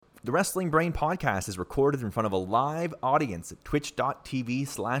The Wrestling Brain podcast is recorded in front of a live audience at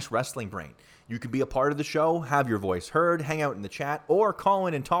twitch.tv/wrestlingbrain. You can be a part of the show, have your voice heard, hang out in the chat, or call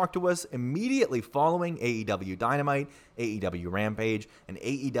in and talk to us immediately following AEW Dynamite, AEW Rampage, and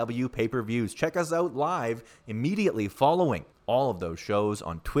AEW pay-per-views. Check us out live immediately following all of those shows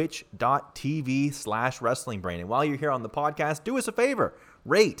on twitch.tv/wrestlingbrain. And while you're here on the podcast, do us a favor,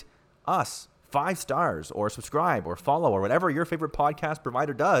 rate us 5 stars, or subscribe, or follow, or whatever your favorite podcast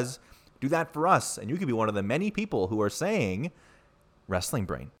provider does. Do that for us, and you could be one of the many people who are saying Wrestling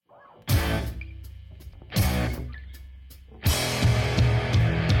Brain.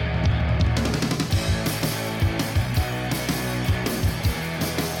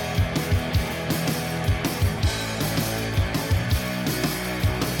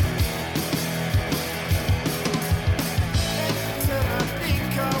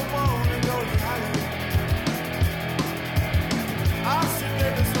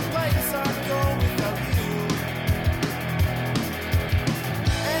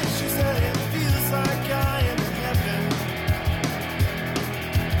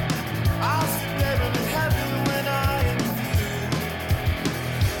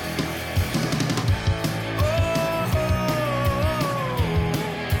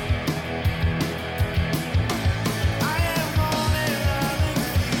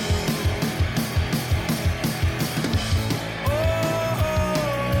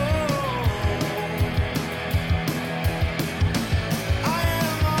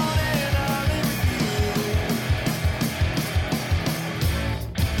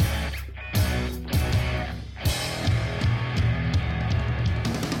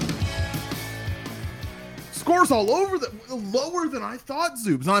 All over lower than I thought,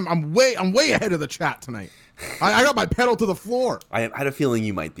 Zoobs. I'm way ahead of the chat tonight. I got my pedal to the floor. I had a feeling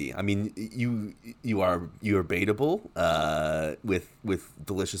you might be. I mean, you are baitable with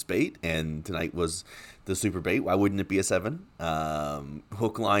delicious bait, and tonight was the super bait. Why wouldn't it be a 7?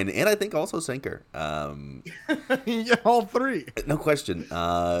 Hook, line, and I think also sinker. Yeah, all 3. No question.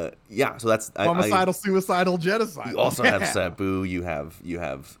 Yeah, so that's homicidal, suicidal, genocide. You also have Sabu. You have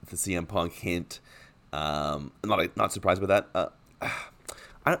the CM Punk hint. Not surprised by that.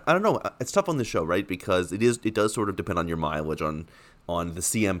 I don't know. It's tough on the show, right? Because it does sort of depend on your mileage on the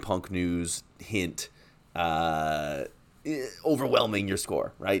CM Punk news hint overwhelming your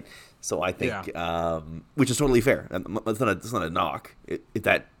score, right? So I think, which is totally fair. It's not a knock. If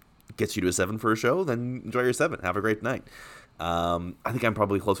that gets you to a 7 for a show, then enjoy your 7. Have a great night. I think I'm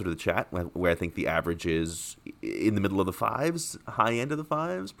probably closer to the chat, where I think the average is in the middle of the 5s, high end of the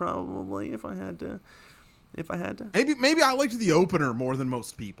 5s, probably. If I had to, maybe I liked the opener more than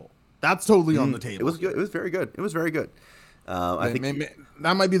most people. That's totally on the table. It was good. It was very good. I think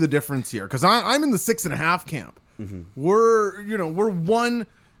that might be the difference here, because I'm in the 6.5 camp. Mm-hmm. We're one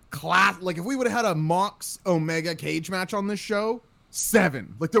class. Like if we would have had a Mox Omega cage match on this show,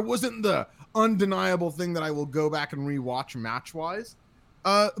 7. Like there wasn't the undeniable thing that I will go back and rewatch match wise.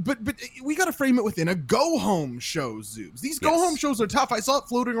 But we got to frame it within a go home show, Zoobs. These go home shows are tough. I saw it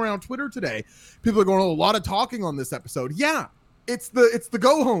floating around Twitter today. People are going, a lot of talking on this episode. Yeah, it's the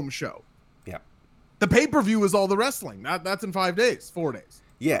go home show. Yeah, the pay-per-view is all the wrestling. That's in 5 days, 4 days.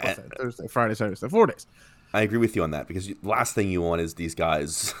 Yeah, Thursday, Friday, Saturday, 4 days. I agree with you on that, because the last thing you want is these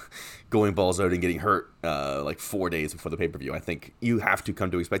guys going balls out and getting hurt like 4 days before the pay-per-view. I think you have to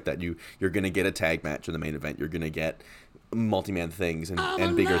come to expect that. You're going to get a tag match in the main event. You're going to get multi-man things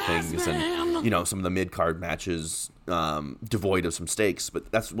and bigger things, and some of the mid-card matches devoid of some stakes.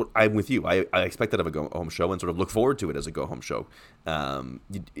 But that's what I'm with you. I expect that of a go-home show and sort of look forward to it as a go-home show.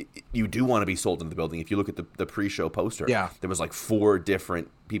 You do want to be sold into the building. If you look at the pre-show poster, there was like 4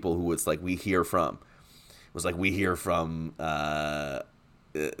 different people who it's like we hear from. It was like we hear from FTR,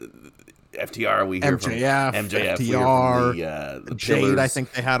 we hear MJF, from MJF, FTR, the Jade. Pillars. I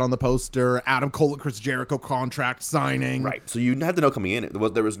think they had on the poster Adam Cole, Chris Jericho contract signing. Right. So you had to know coming in.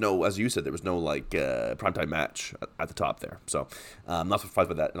 There was no, as you said, there was no like primetime match at the top there. So I'm not surprised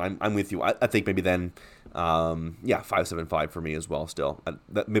by that. And I'm with you. I think maybe then, 5-7-5 for me as well. Still, I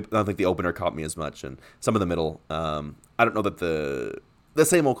don't think the opener caught me as much, and some of the middle. I don't know that the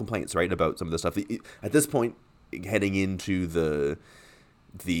same old complaints, right, about some of the stuff. At this point, heading into the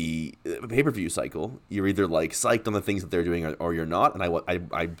pay-per-view cycle, you're either like psyched on the things that they're doing or you're not, and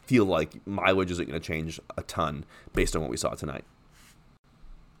I feel like mileage isn't going to change a ton based on what we saw tonight.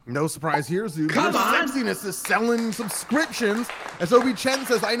 No surprise here, Zoo. Come on! Sexiness is selling subscriptions. As Obi Chen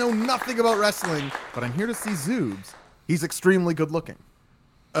says, I know nothing about wrestling, but I'm here to see Zoobs. He's extremely good looking.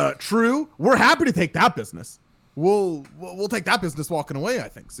 True. We're happy to take that business. We'll take that business walking away, I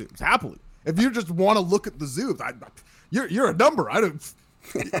think, Zoobs. Happily. If you just want to look at the Zoobs, you're a number.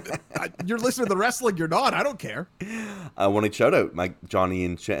 You're listening to the wrestling, you're not. I don't care. I want to shout out my Johnny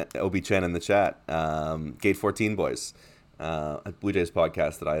and Obi Chen in the chat. Gate 14 boys, a Blue Jays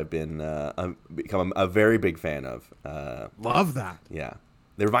podcast that I have become a very big fan of. Love that. Yeah,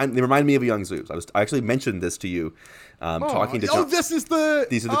 they remind me of Young Zoobs. I actually mentioned this to you. Talking to these are the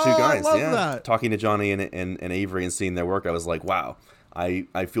two guys. I love yeah, that. Talking to Johnny and Avery and seeing their work, I was like, wow.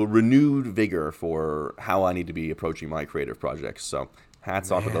 I feel renewed vigor for how I need to be approaching my creative projects. So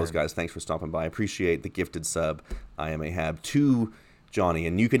hats off to those guys. Thanks for stopping by. I appreciate the gifted sub. I am a hab to Johnny,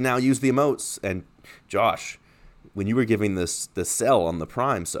 and you can now use the emotes. And Josh, when you were giving the sell on the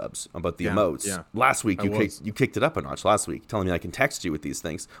Prime subs about the emotes last week, you kicked it up a notch. Last week, telling me I can text you with these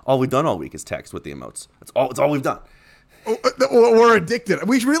things. All we've done all week is text with the emotes. It's all we've done. We're addicted.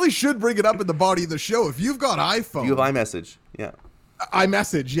 We really should bring it up in the body of the show. If you've got iPhone, you have iMessage, yeah.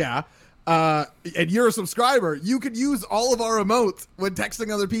 iMessage, yeah. And you're a subscriber, you could use all of our emotes when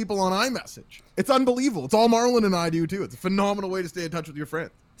texting other people on iMessage. It's unbelievable. It's all Marlon and I do too. It's a phenomenal way to stay in touch with your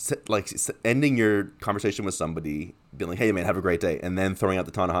friends. Like ending your conversation with somebody, being like, "Hey man, have a great day," and then throwing out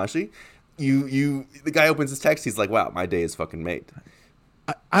the Tanahashi. The guy opens his text. He's like, "Wow, my day is fucking made."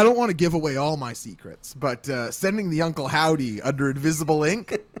 I don't want to give away all my secrets, but sending the Uncle Howdy under invisible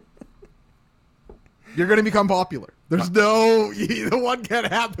ink, you're going to become popular. There's the one can't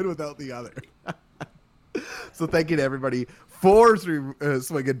happen without the other. So thank you to everybody for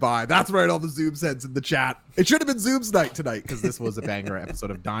swinging by. That's right, all the Zoobs heads in the chat. It should have been Zoobs night tonight because this was a banger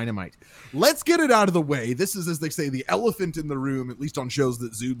episode of Dynamite. Let's get it out of the way. This is, as they say, the elephant in the room, at least on shows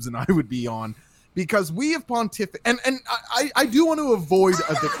that Zoobs and I would be on, because we have pontificated, and I do want to avoid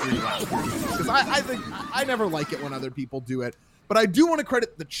a victory lap because I think I never like it when other people do it, but I do want to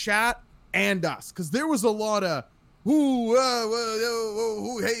credit the chat and us because there was a lot of who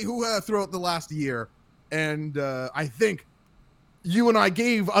throughout the last year. And I think you and I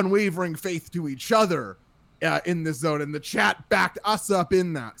gave unwavering faith to each other in this zone, and the chat backed us up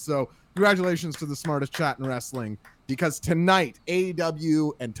in that. So congratulations to the smartest chat in wrestling, because tonight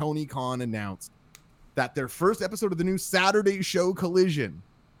AEW and Tony Khan announced that their first episode of the new Saturday show Collision,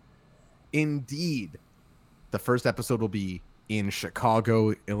 indeed, the first episode will be in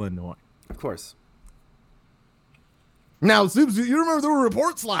Chicago, Illinois. Of course. Now, Zoobs, you remember there were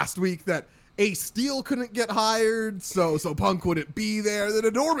reports last week that Ace Steel couldn't get hired, so Punk wouldn't be there. Then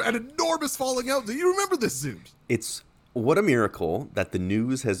an enormous falling out. Do you remember this, Zoobs? It's what a miracle that the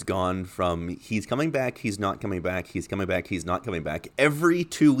news has gone from he's coming back, he's not coming back, he's coming back, he's not coming back every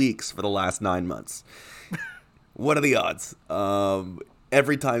 2 weeks for the last 9 months. What are the odds?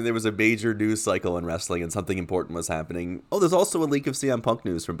 Every time there was a major news cycle in wrestling and something important was happening. Oh, there's also a leak of CM Punk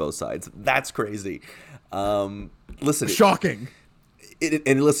news from both sides. That's crazy. Listen, shocking.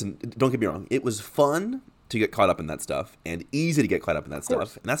 And listen, don't get me wrong. It was fun to get caught up in that stuff and easy to get caught up in that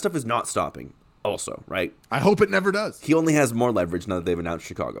stuff. And that stuff is not stopping also, right? I hope it never does. He only has more leverage now that they've announced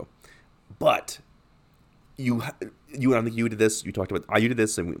Chicago. But you I think you did this. You talked about you did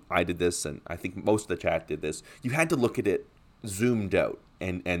this and I did this. And I think most of the chat did this. You had to look at it zoomed out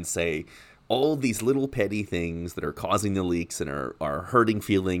and say all these little petty things that are causing the leaks and are hurting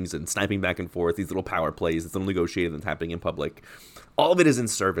feelings and sniping back and forth, these little power plays, this little negotiating that's happening in public. All of it is in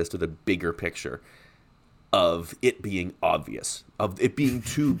service to the bigger picture of it being obvious, of it being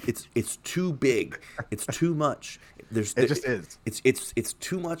it's too big, it's too much. It just is. It's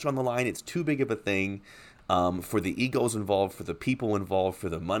too much on the line. It's too big of a thing for the egos involved, for the people involved, for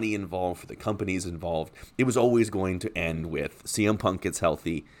the money involved, for the companies involved. It was always going to end with CM Punk gets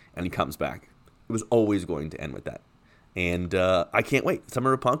healthy and he comes back. It was always going to end with that. And I can't wait.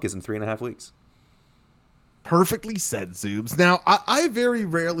 Summer of Punk is in 3.5 weeks. Perfectly said, Zoobs. Now, I very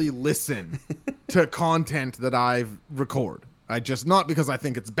rarely listen to content that I record. I just, not because I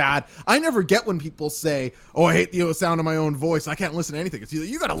think it's bad. I never get when people say, oh, I hate the sound of my own voice. I can't listen to anything. It's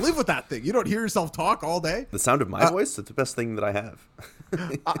you got to live with that thing. You don't hear yourself talk all day. The sound of my voice? It's the best thing that I have.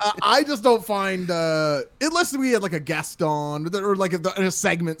 I just don't find, unless we had like a guest on or like a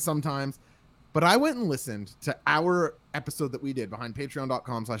segment sometimes. But I went and listened to our episode that we did behind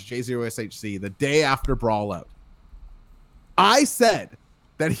patreon.com/J0SHC the day after Brawl Out. I said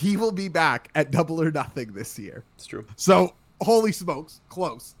that he will be back at Double or Nothing this year. It's true. So, holy smokes,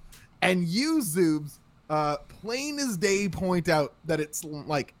 close. And you, Zoobs, plain as day point out that it's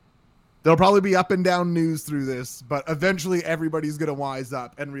like, there'll probably be up and down news through this, but eventually everybody's going to wise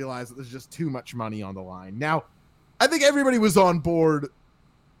up and realize that there's just too much money on the line. Now, I think everybody was on board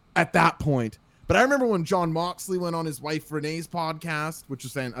at that point. But I remember when John Moxley went on his wife Renee's podcast, which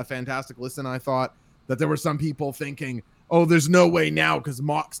was a fantastic listen, I thought, that there were some people thinking, oh, there's no way now because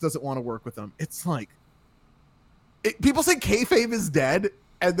Mox doesn't want to work with them. It's like, people say kayfabe is dead,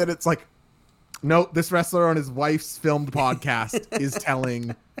 and then it's like, no, this wrestler on his wife's filmed podcast is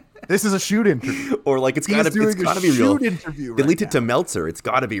telling this is a shoot interview. Or like it's gotta be real. Shoot interview they leaked it to Meltzer. It's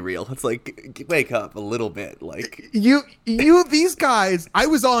gotta be real. It's like, wake up a little bit. Like these guys. I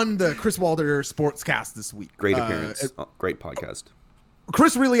was on the Chris Walder Sportscast this week. Great appearance. Great podcast.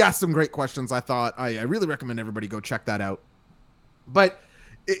 Chris really asked some great questions. I thought I really recommend everybody go check that out. But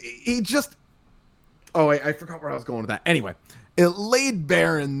he just, I forgot where I was going with that. Anyway, it laid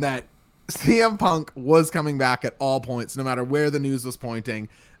barren that CM Punk was coming back at all points, no matter where the news was pointing.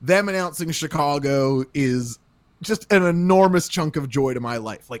 Them announcing Chicago is just an enormous chunk of joy to my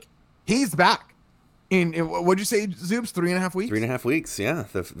life. Like, he's back. In what'd you say, Zoobs? 3.5 weeks? 3.5 weeks, yeah.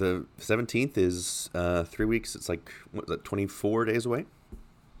 The 17th is 3 weeks. It's like, what is that, 24 days away?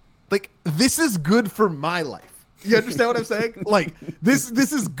 Like, this is good for my life. You understand what I'm saying? Like, this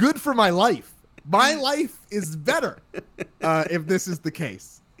is good for my life. My life is better if this is the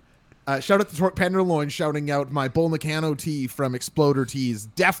case. Shout out to Torque Penderloin shouting out my Bull Nakano tee from Exploder Tees.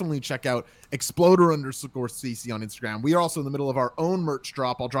 Definitely check out Exploder_CC on Instagram. We are also in the middle of our own merch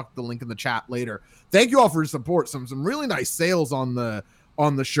drop. I'll drop the link in the chat later. Thank you all for your support. Some really nice sales on the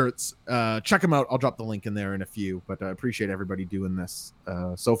shirts. Check them out. I'll drop the link in there in a few, but I appreciate everybody doing this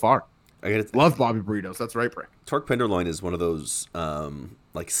so far. Love Bobby Burritos. That's right, Brick. Torque Penderloin is one of those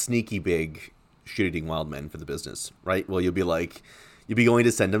like sneaky big shit-eating wild men for the business, right? Well, you'll be going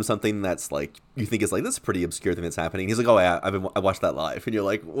to send him something that's like, you think is like, this pretty obscure thing that's happening. He's like, oh yeah, I watched that live. And you're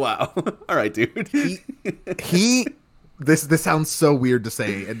like, wow. All right, dude. This sounds so weird to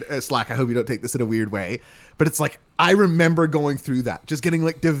say, and Slack, I hope you don't take this in a weird way, but it's like, I remember going through that, just getting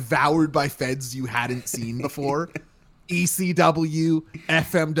like devoured by feds you hadn't seen before. ECW,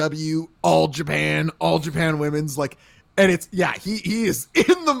 FMW, All Japan Women's, like, and it's, yeah, he is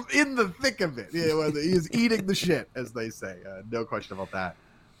in the thick of it. Yeah, he is eating the shit, as they say. No question about that.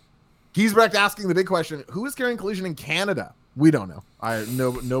 Giesbrecht asking the big question: who is carrying Collision in Canada? We don't know.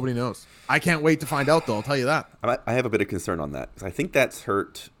 Nobody knows. I can't wait to find out, though. I'll tell you that. I have a bit of concern on that because I think that's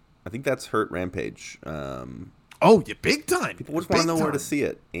hurt. Rampage. Oh, yeah, big time. People just want to know where to see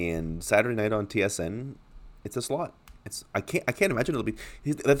it. And Saturday night on TSN, it's a slot. I can't imagine it'll be.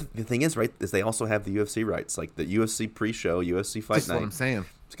 The thing is, right, is they also have the UFC rights, like the UFC pre-show, UFC Fight Night. That's what I'm saying.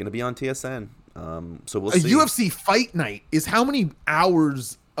 It's going to be on TSN. So we'll see. A UFC Fight Night is how many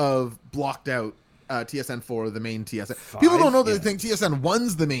hours of blocked out TSN for the main TSN? 5? People don't know that they think TSN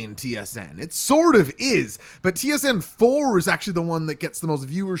 1's the main TSN. It sort of is, but TSN 4 is actually the one that gets the most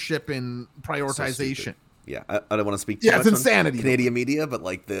viewership and prioritization. So yeah, I don't want to speak too much it's insanity. On Canadian media, but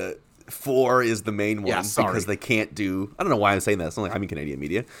like the 4 is the main one because they can't do. I don't know why I'm saying that. It's not like I'm in Canadian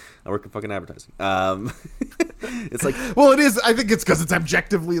media. I work in fucking advertising. It's like, well, it is. I think it's because it's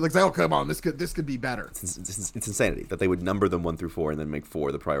objectively like, oh, come on, this could be better. It's insanity that they would number them 1 through 4 and then make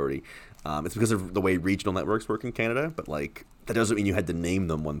 4 the priority. It's because of the way regional networks work in Canada, but like that doesn't mean you had to name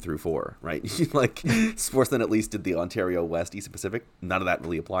them 1 through 4, right? Like Sportsnet at least did the Ontario West, East, and Pacific. None of that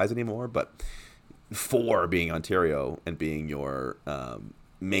really applies anymore, but 4 being Ontario and being your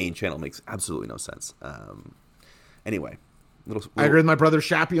main channel makes absolutely no sense. Anyway, I agree with my brother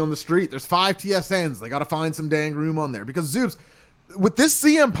Shappy on the street. There's 5 TSNs. They got to find some dang room on there because Zoobs, with this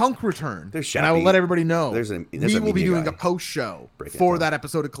CM Punk return, and I will let everybody know, we will be doing a post show for that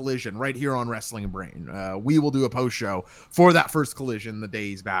episode of Collision right here on Wrestling Brain. We will do a post show for that first Collision the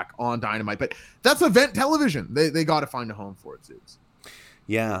days back on Dynamite, but that's event television. They got to find a home for it, Zoobs.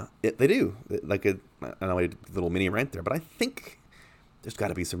 Yeah, they do. Like I know I did a little mini rant there, but I think there's got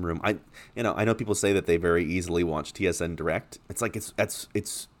to be some room. I know people say that they very easily watch TSN Direct. It's like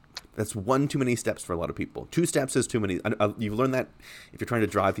that's one too many steps for a lot of people. 2 steps is too many. You've learned that if you're trying to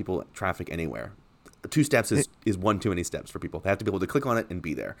drive people traffic anywhere. 2 steps is one too many steps for people. They have to be able to click on it and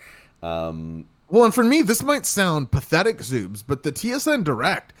be there. Well, and for me, this might sound pathetic, Zoobs, but the TSN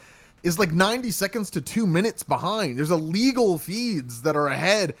Direct is like 90 seconds to 2 minutes behind. There's illegal feeds that are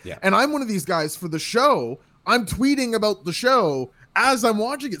ahead. Yeah. And I'm one of these guys for the show. I'm tweeting about the show as I'm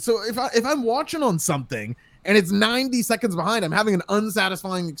watching it. So if I'm watching on something and it's 90 seconds behind, I'm having an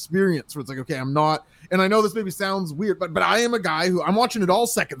unsatisfying experience where it's like, okay, I'm not, and I know this maybe sounds weird, but I am a guy who I'm watching it all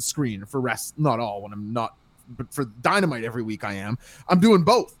second screen for not all when I'm not, but for Dynamite every week I'm doing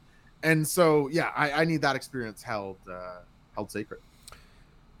both. And so, yeah, I need that experience held sacred.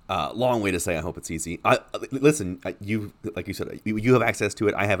 Long way to say I hope it's easy. Listen, you like you said, you have access to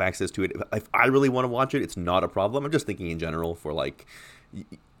it. I have access to it. If I really want to watch it, it's not a problem. I'm just thinking in general for like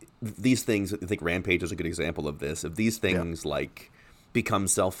these things. I think Rampage is a good example of this. If these things like become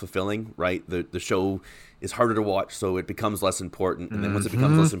self-fulfilling, right? The show is harder to watch, so it becomes less important. And then once it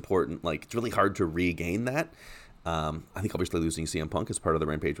becomes less important, like it's really hard to regain that. I think obviously losing CM Punk as part of the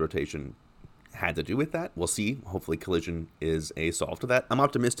Rampage rotation had to do with that. We'll see. Hopefully Collision is a solve to that. I'm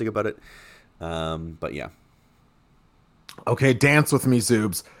optimistic about it. But yeah. Okay, dance with me,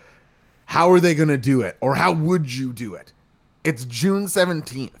 Zoobs. How are they going to do it? Or how would you do it? It's June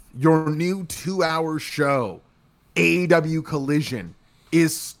 17th. Your new 2-hour show, AEW Collision,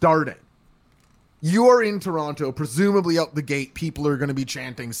 is starting. You are in Toronto. Presumably out the gate, people are going to be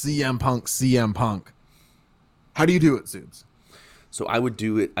chanting CM Punk, CM Punk. How do you do it, Zoobs? So I would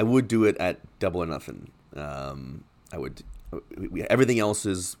do it at Double or Nothing. Everything else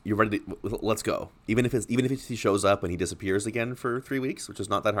is, you're ready to, let's go. Even if he shows up and he disappears again for 3 weeks, which is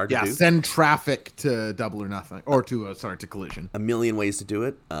not that hard to do. Yeah, send traffic to Double or Nothing, or to Collision. A million ways to do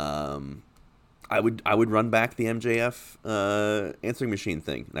it. I would run back the MJF answering machine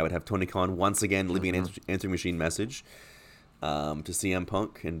thing, and I would have Tony Khan once again leaving an answering machine message to CM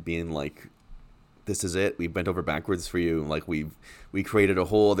Punk and being like, "This is it. We bent over backwards for you. Like we created a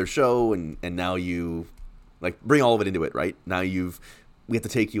whole other show, and now you." Like, bring all of it into it, right? Now we have to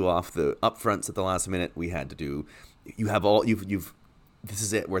take you off the upfronts at the last minute. We had to do, this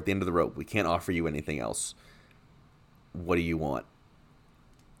is it. We're at the end of the rope. We can't offer you anything else. What do you want?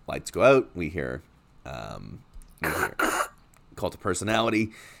 Lights go out. We hear call to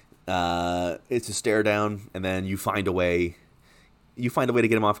personality. It's a stare down, and then you find a way to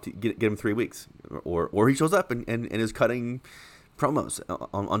get him off, to get him 3 weeks. Or he shows up and is cutting promos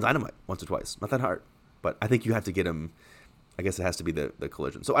on Dynamite once or twice. Not that hard. But I think you have to get him. I guess it has to be the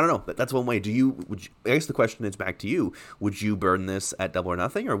Collision. So I don't know. That's one way. I guess the question is back to you. Would you burn this at Double or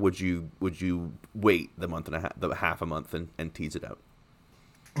Nothing, or would you wait half a month and tease it out?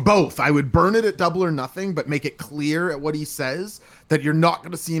 Both. I would burn it at Double or Nothing, but make it clear at what he says that you're not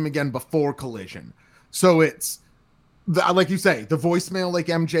going to see him again before Collision. So it's like you say, the voicemail like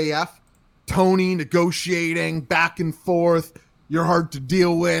MJF, Tony negotiating back and forth. You're hard to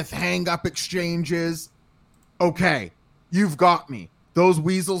deal with. Hang up exchanges. Okay, you've got me. Those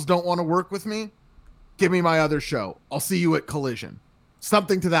weasels don't want to work with me. Give me my other show. I'll see you at Collision.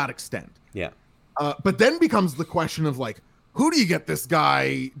 Something to that extent. Yeah. But then becomes the question of like, who do you get this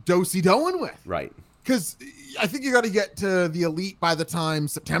guy do-si-doing with? Right. Because I think you got to get to the Elite by the time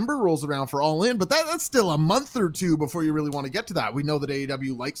September rolls around for All In, but that's still a month or two before you really want to get to that. We know that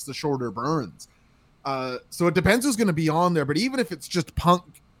AEW likes the shorter burns. So it depends who's going to be on there, but even if it's just Punk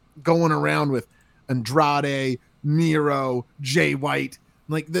going around with Andrade, Miro, Jay White,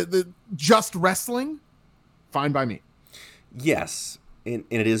 like the just wrestling, fine by me. Yes, and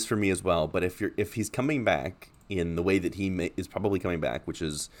it is for me as well. But if he's coming back in the way that he is probably coming back, which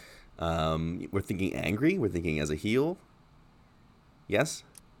is we're thinking angry, we're thinking as a heel. Yes,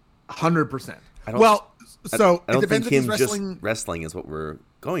 100%. I don't think him just wrestling is what we're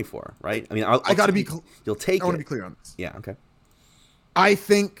going for, right? I mean, I got to be. You'll take it. I want to be clear on this. Yeah. Okay. I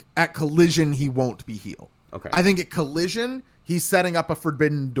think at Collision he won't be heel. Okay. I think at Collision he's setting up a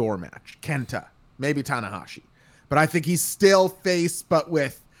Forbidden Door match. Kenta, maybe Tanahashi, but I think he's still face, but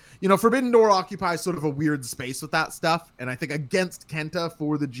with Forbidden Door occupies sort of a weird space with that stuff, and I think against Kenta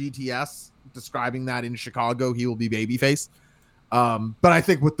for the GTS, describing that in Chicago, he will be babyface. But I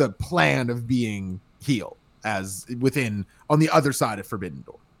think with the plan of being heel as within on the other side of Forbidden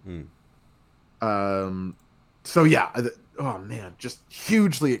Door. So yeah, oh man, just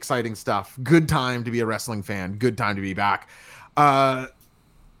hugely exciting stuff. Good time to be a wrestling fan. Good time to be back.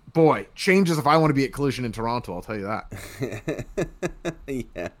 Boy, changes if I want to be at Collision in Toronto, I'll tell you that.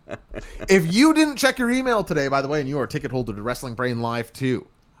 Yeah. If you didn't check your email today, by the way, and you are a ticket holder to Wrestling Brain Live 2,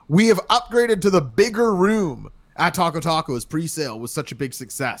 we have upgraded to the bigger room at Taco Taco's. Pre-sale was such a big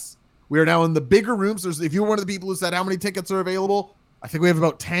success. We are now in the bigger rooms. If you were one of the people who said how many tickets are available, I think we have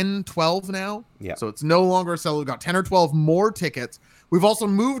about 10, 12 now. Yeah. So it's no longer a sell. We've got 10 or 12 more tickets. We've also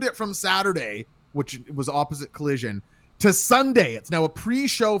moved it from Saturday, which was opposite Collision, to Sunday. It's now a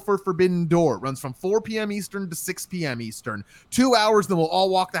pre-show for Forbidden Door. It runs from 4 p.m. Eastern to 6 p.m. Eastern. 2 hours, then we'll all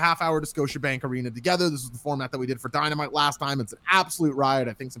walk the half hour to Scotiabank Arena together. This is the format that we did for Dynamite last time. It's an absolute riot.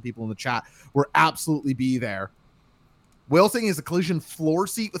 I think some people in the chat will absolutely be there. Will saying is a Collision floor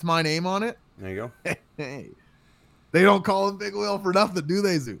seat with my name on it. There you go. Hey. They don't call him Big Will for nothing, do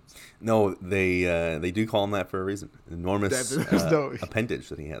they, Zeus? No, they do call him that for a reason. Enormous appendage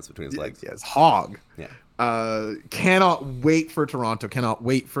that he has between his legs. Yes, hog. Yeah. Cannot wait for Toronto. Cannot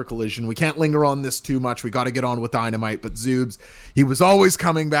wait for Collision. We can't linger on this too much. We got to get on with Dynamite. But Zoobs, he was always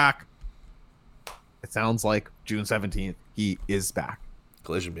coming back. It sounds like June 17th, he is back.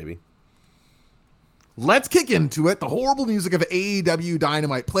 Collision, baby. Let's kick into it. The horrible music of AEW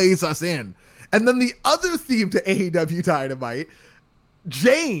Dynamite plays us in. And then the other theme to AEW Dynamite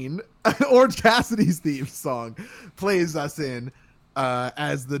Jane, Orange Cassidy's theme song, plays us in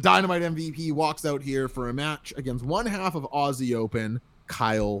as the Dynamite MVP walks out here for a match against one half of Aussie Open,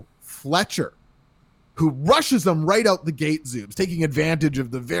 Kyle Fletcher, who rushes him right out the gate, Zoobs, taking advantage of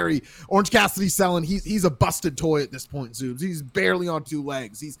the very Orange Cassidy selling. He's a busted toy at this point, Zoobs. He's barely on two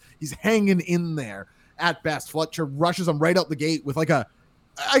legs. He's hanging in there at best. Fletcher rushes him right out the gate with like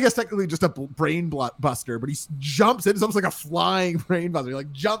I guess technically just a brain buster, but he jumps in. It's almost like a flying brain buster. He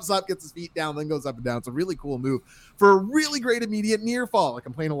like jumps up, gets his feet down, then goes up and down. It's a really cool move for a really great immediate near fall. I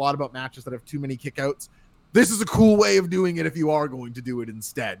complain a lot about matches that have too many kickouts. This is a cool way of doing it if you are going to do it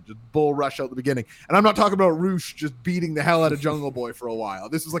instead. Just bull rush out the beginning. And I'm not talking about Roosh just beating the hell out of Jungle Boy for a while.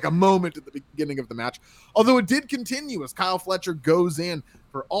 This was like a moment at the beginning of the match. Although it did continue as Kyle Fletcher goes in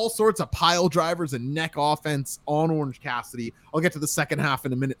for all sorts of pile drivers and neck offense on Orange Cassidy. I'll get to the second half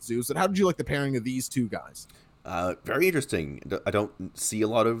in a minute, Zeus. And how did you like the pairing of these two guys? Very interesting. I don't see a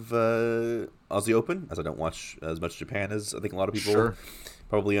lot of Aussie Open, as I don't watch as much Japan as I think a lot of people. Sure.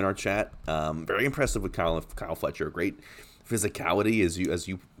 Probably in our chat. Very impressive with Kyle Fletcher. Great physicality, as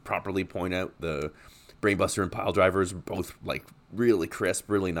you properly point out. The brainbuster and pile drivers both like really crisp,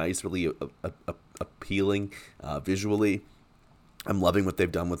 really nice, really appealing visually. I'm loving what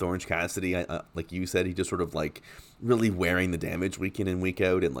they've done with Orange Cassidy. Like you said, he just sort of like really wearing the damage week in and week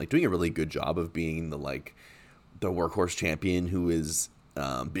out, and like doing a really good job of being the workhorse champion who is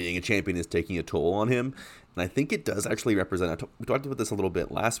being a champion is taking a toll on him. And I think it does actually represent, we talked about this a little bit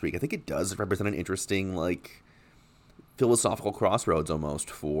last week, I think it does represent an interesting, like, philosophical crossroads almost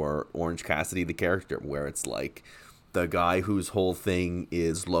for Orange Cassidy, the character, where it's like the guy whose whole thing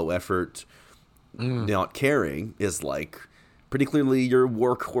is low effort, not caring, is like pretty clearly your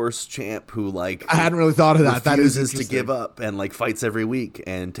workhorse champ who like I hadn't really thought of that. That is to give up and like fights every week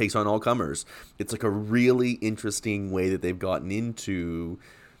and takes on all comers. It's like a really interesting way that they've gotten into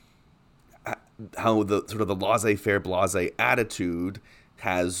how the sort of the laissez-faire, blasé attitude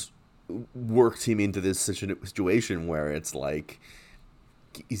has worked him into this situation where it's like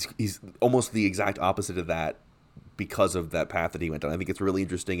he's almost the exact opposite of that because of that path that he went on. I think it's really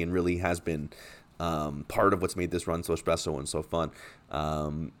interesting and really has been part of what's made this run so special and so fun.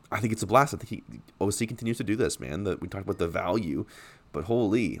 I think it's a blast. I think OC continues to do this, man. We talked about the value, but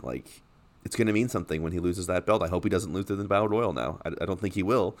holy, like, it's going to mean something when he loses that belt. I hope he doesn't lose to the Battle Royal now. I don't think he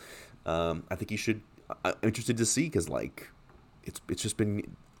will. I think he should. I'm interested to see because, like, it's just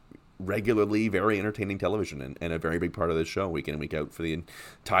been regularly very entertaining television and a very big part of this show week in and week out for the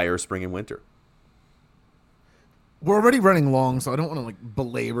entire spring and winter. We're already running long, so I don't want to like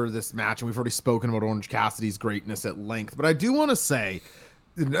belabor this match, and we've already spoken about Orange Cassidy's greatness at length. But I do want to say,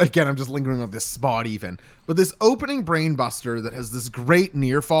 again, I'm just lingering on this spot even, but this opening brainbuster that has this great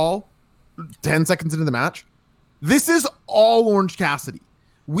near fall 10 seconds into the match, this is all Orange Cassidy.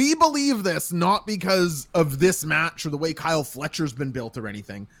 We believe this not because of this match or the way Kyle Fletcher's been built or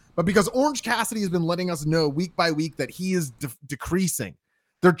anything, but because Orange Cassidy has been letting us know week by week that he is decreasing.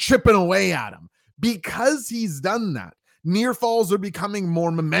 They're chipping away at him. Because he's done that, near falls are becoming more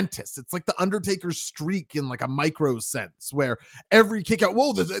momentous. It's like the Undertaker's streak in like a micro sense where every kick out,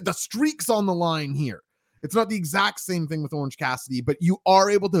 whoa, the streak's on the line here. It's not the exact same thing with Orange Cassidy, but you are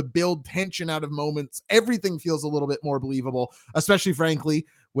able to build tension out of moments. Everything feels a little bit more believable, especially, frankly,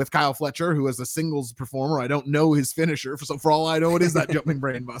 with Kyle Fletcher, who is a singles performer. I don't know his finisher, so for all I know, it is that jumping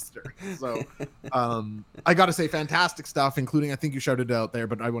brain buster. So I got to say, fantastic stuff, including, I think you shouted it out there,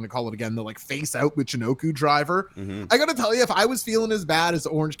 but I want to call it again, the like face out with Chinoku driver. Mm-hmm. I got to tell you, if I was feeling as bad as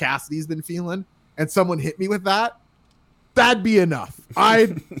Orange Cassidy's been feeling and someone hit me with that, that'd be enough.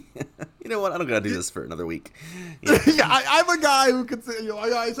 You know what? I don't gotta do this for another week. Yeah, I'm a guy who can say,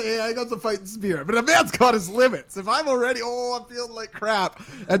 I say, hey, I got some fighting spirit, but a man's got his limits. If I'm already, I'm feeling like crap,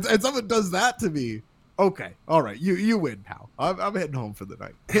 and someone does that to me, okay, all right, you win, pal. I'm heading home for the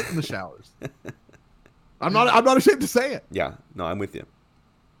night, hitting the showers. I'm not ashamed to say it. Yeah, no, I'm with you.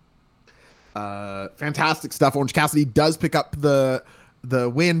 Fantastic stuff. Orange Cassidy does pick up the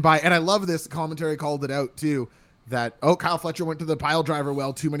win by, and I love this commentary called it out too. That, Kyle Fletcher went to the pile driver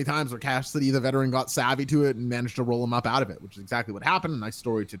well too many times, where Cassidy, the veteran, got savvy to it and managed to roll him up out of it, which is exactly what happened. A nice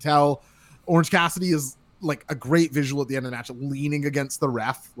story to tell. Orange Cassidy is like a great visual at the end of the match, leaning against the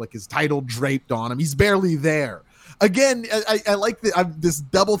ref, like his title draped on him. He's barely there. Again, I like this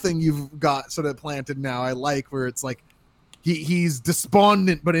double thing you've got sort of planted now. I like where it's like he's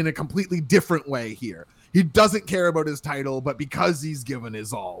despondent, but in a completely different way here. He doesn't care about his title, but because he's given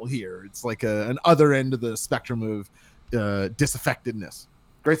his all here, it's like an other end of the spectrum of disaffectedness.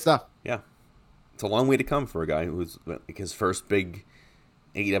 Great stuff. Yeah. It's a long way to come for a guy who's like his first big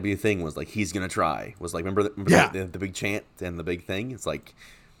AEW thing was like, he's gonna try. Was like, remember the big chant and the big thing? It's like,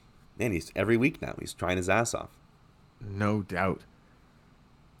 man, he's every week now. He's trying his ass off. No doubt.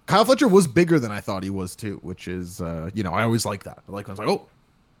 Kyle Fletcher was bigger than I thought he was too, which is, I always like that. I like when it's like, oh,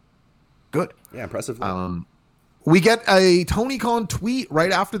 good. Yeah, impressive. We get a Tony Khan tweet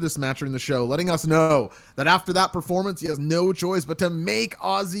right after this match during the show, letting us know that after that performance, he has no choice but to make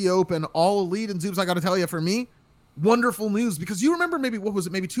Aussie Open all elite. And Zoobs, I got to tell you, for me, wonderful news, because you remember maybe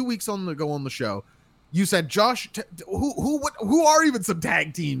 2 weeks ago on the show, you said, Josh, who are even some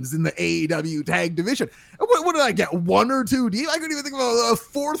tag teams in the AEW tag division? What did I get? 1 or 2 deep? I couldn't even think of a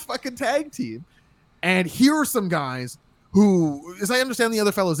fourth fucking tag team. And here are some guys who, as I understand, the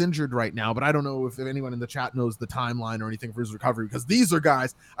other fellow's injured right now, but I don't know if anyone in the chat knows the timeline or anything for his recovery, because these are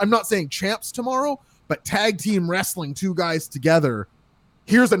guys, I'm not saying champs tomorrow, but tag team wrestling, 2 guys together.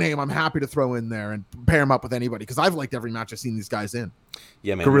 Here's a name I'm happy to throw in there and pair him up with anybody, because I've liked every match I've seen these guys in.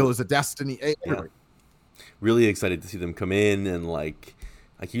 Yeah, man. Gorillas of Destiny. Yeah. Really excited to see them come in and, like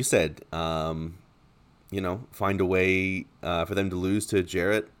you said, find a way for them to lose to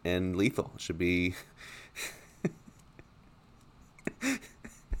Jarrett and Lethal. Should be...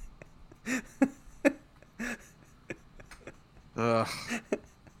 I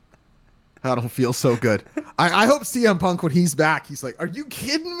don't feel so good. I hope CM Punk, when he's back, he's like, are you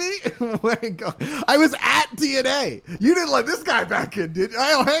kidding me? I was at TNA. You didn't let this guy back in, did you?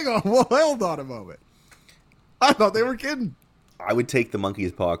 Hang on. Well, hold on a moment. I thought they were kidding. I would take the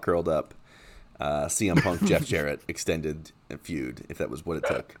monkey's paw curled up CM Punk Jeff Jarrett extended feud if that was what it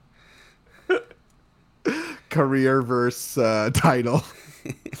took. Career versus title.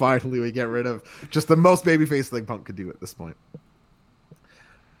 Finally, we get rid of just the most babyface thing Punk could do at this point.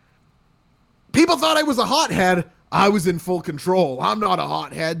 People thought I was a hothead. I was in full control. I'm not a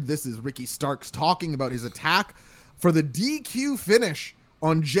hothead. This is Ricky Starks talking about his attack for the DQ finish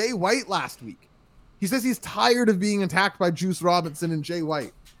on Jay White last week. He says he's tired of being attacked by Juice Robinson and Jay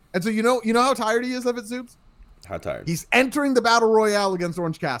White. And so you know how tired he is of it, Zoobs? How tired? He's entering the Battle Royale against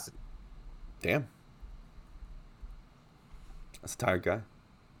Orange Cassidy. Damn. That's a tired guy.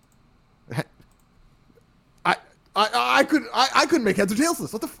 I couldn't make heads or tails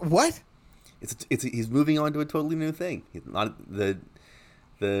of this. What? He's moving on to a totally new thing. He's not the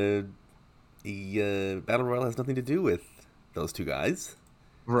Battle Royale has nothing to do with those 2 guys.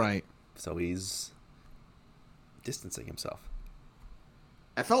 Right. So he's distancing himself.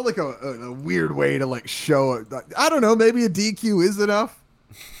 I felt like a weird way to like show it. I don't know. Maybe a DQ is enough.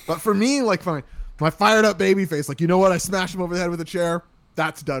 But for me, like my fired up baby face, like, you know what? I smashed him over the head with a chair.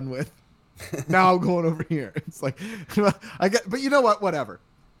 That's done with. Now I'm going over here. It's like, but you know what? Whatever.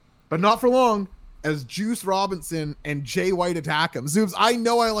 But not for long, as Juice Robinson and Jay White attack him. Zoobs, I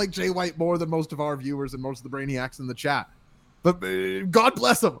know I like Jay White more than most of our viewers and most of the Brainiacs in the chat. But God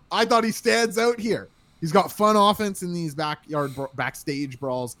bless him. I thought he stands out here. He's got fun offense in these backstage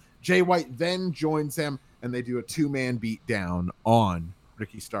brawls. Jay White then joins him, and they do a 2-man beat down on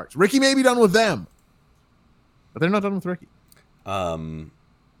Ricky Starks. Ricky may be done with them, but they're not done with Ricky.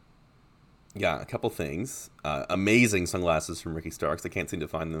 Yeah, a couple things. Amazing sunglasses from Ricky Starks. I can't seem to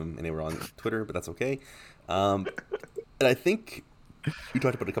find them anywhere on Twitter, but that's okay. And I think we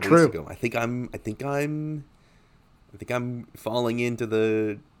talked about it a couple weeks ago. I think I'm falling into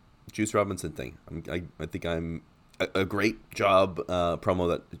the Juice Robinson thing. I think I'm a great job promo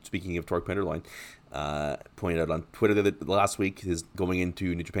that, speaking of Torque Penderline, pointed out on Twitter the last week, his going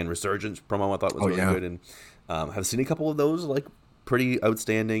into New Japan Resurgence promo I thought was really good, and have seen a couple of those like pretty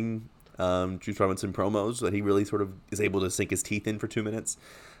outstanding Juice Robinson promos that he really sort of is able to sink his teeth in for 2 minutes.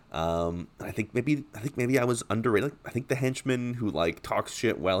 I think maybe I was underrated. I think the henchman who like talks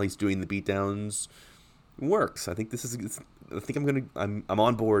shit while he's doing the beatdowns works. I think I'm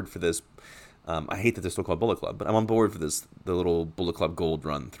on board for this. I hate that they're still called Bullet Club, but I'm on board for this, the little Bullet Club Gold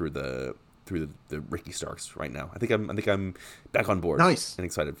run through the Ricky Starks right now. I think I'm back on board. Nice. And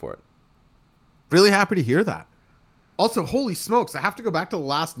excited for it. Really happy to hear that. Also, holy smokes, I have to go back to the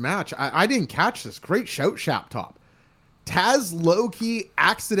last match. I didn't catch this. Great shout, Shap Top. Taz low-key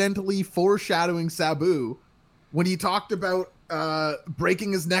accidentally foreshadowing Sabu when he talked about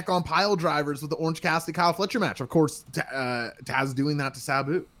breaking his neck on pile drivers with the Orange Cassidy Kyle Fletcher match. Of course, Taz doing that to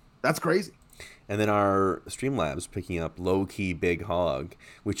Sabu. That's crazy. And then our Streamlabs picking up low-key Big Hog,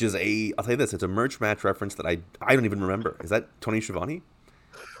 which is I'll tell you this, it's a merch match reference that I don't even remember. Is that Tony Schiavone?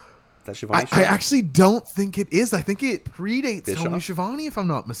 Is that Schiavone? I actually don't think it is. I think it predates Bischoff? Tony Schiavone, if I'm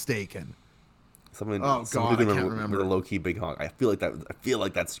not mistaken. Someone I can't remember. With a low-key Big Hog. I feel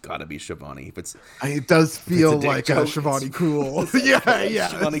like that's got to be Schiavone. If it's, it does feel it's a like joke, Schiavone cool. Yeah.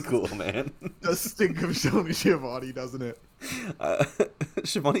 Schiavone cool, man. It does stink of Tony Schiavone, doesn't it?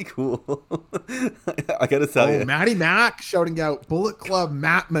 Shivani Cool. I gotta tell you. Matty Mac shouting out Bullet Club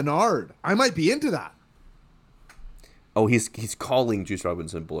Matt Menard. I might be into that. Oh, he's calling Juice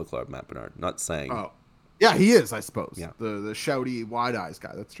Robinson Bullet Club Matt Bernard, not saying. Oh, yeah, he is, I suppose. Yeah. The shouty wide eyes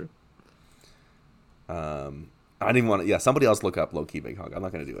guy. That's true. I didn't want to. Yeah, somebody else look up low key big hug. I'm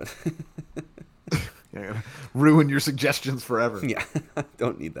not gonna do it. Yeah, ruin your suggestions forever. Yeah,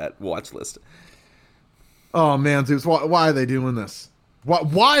 don't need that watch list. Oh man, Zeus, why are they doing this?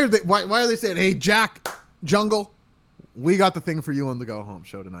 Why are they saying, "Hey, Jack Jungle, we got the thing for you on the Go Home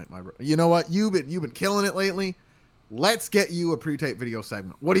show tonight, my bro. You know what? You've been killing it lately. Let's get you a pre-tape video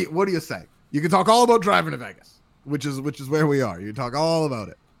segment. What do you say? You can talk all about driving to Vegas, which is where we are. You can talk all about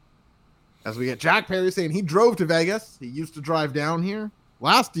it. As we get Jack Perry saying he drove to Vegas. He used to drive down here.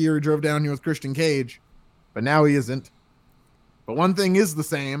 Last year he drove down here with Christian Cage, but now he isn't. But one thing is the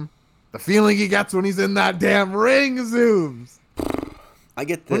same. The feeling he gets when he's in that damn ring, Zooms. I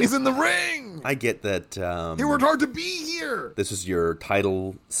get that. When he's in the ring. I get that. He worked hard to be here. This is your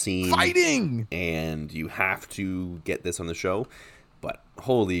title scene. Fighting. And you have to get this on the show. But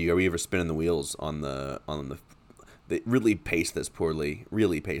holy, are we ever spinning the wheels on the they really paced this poorly.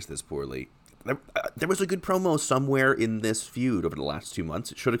 There was a good promo somewhere in this feud over the last 2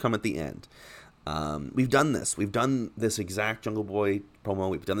 months. It should have come at the end. We've done this. We've done this exact Jungle Boy promo.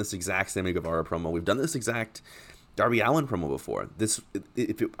 We've done this exact Sammy Guevara promo. We've done this exact Darby Allin promo before.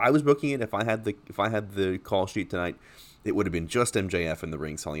 I was booking it, if I had the call sheet tonight, it would have been just MJF in the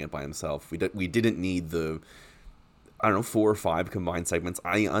ring selling it by himself. We didn't need the 4 or 5 combined segments.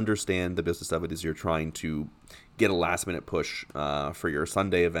 I understand the business of it is you're trying to get a last minute push for your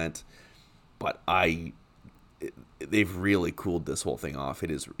Sunday event, but they've really cooled this whole thing off.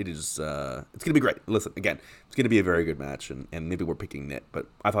 It's gonna be great. Listen, again, it's gonna be a very good match, and maybe we're picking nit, but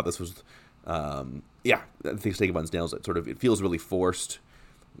I thought this was I think Steak Buns nails it. It feels really forced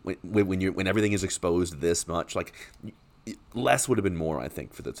when everything is exposed this much. Like, less would have been more, I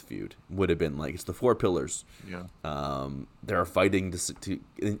think, for this feud. Would have been like, it's the 4 pillars. Yeah. They're fighting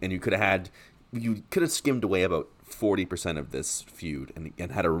and you could have skimmed away about 40% of this feud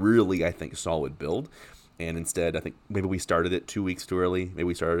and had a really, I think, solid build. And instead, I think maybe we started it 2 weeks too early. Maybe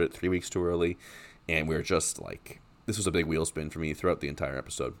we started it 3 weeks too early. And we were just like, this was a big wheel spin for me throughout the entire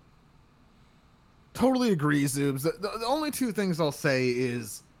episode. Totally agree, Zoobs. The only 2 things I'll say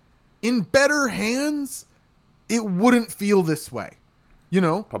is, in better hands, it wouldn't feel this way. You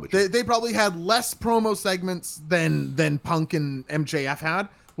know, they probably had less promo segments than Punk and MJF had.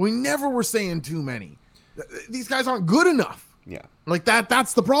 We never were saying too many. These guys aren't good enough. Yeah. Like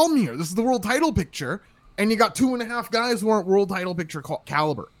that's the problem here. This is the world title picture, and you got 2.5 guys who aren't world title picture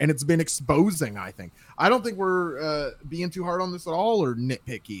caliber, and it's been exposing, I think. I don't think we're being too hard on this at all or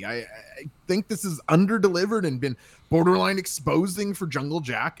nitpicky. I think this is under-delivered and been borderline exposing for Jungle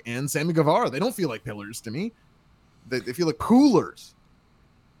Jack and Sammy Guevara. They don't feel like pillars to me. They feel like poolers.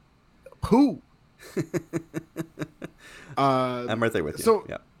 Poo. I'm right there with you. So,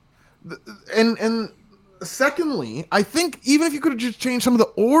 yeah. And secondly, I think even if you could have just changed some of the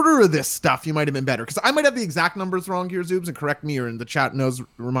order of this stuff, you might have been better. Because I might have the exact numbers wrong here, Zoobs, and correct me, or in the chat knows,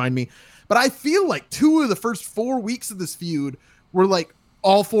 remind me. But I feel like 2 of the first 4 weeks of this feud were like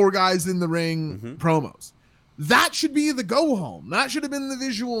all 4 guys in the ring promos. That should be the go home. That should have been the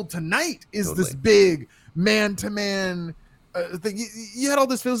visual tonight. This big man-to-man thing. You had all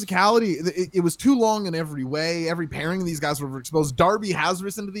this physicality. It was too long in every way. Every pairing of these guys were exposed. Darby has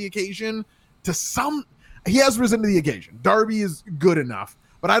risen to the occasion. He has risen to the occasion. Darby is good enough.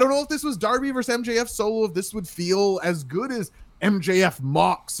 But I don't know if this was Darby versus MJF solo, if this would feel as good as MJF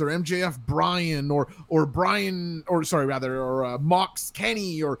Mox or MJF Bryan or Mox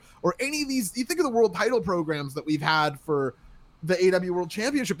Kenny or any of these. You think of the world title programs that we've had for the AW World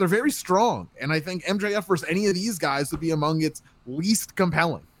Championship, they're very strong. And I think MJF versus any of these guys would be among its least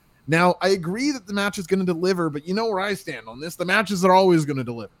compelling. Now, I agree that the match is going to deliver, but you know where I stand on this. The matches are always going to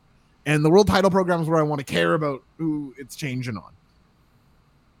deliver. And the world title program is where I want to care about who it's changing on.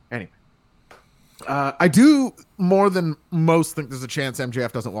 Anyway. I do more than most think there's a chance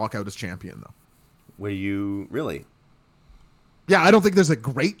MJF doesn't walk out as champion, though. Were you really? Yeah, I don't think there's a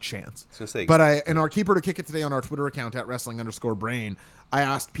great chance. Say, but in our Keeper to Kick It Today on our Twitter account at @wrestling_brain, I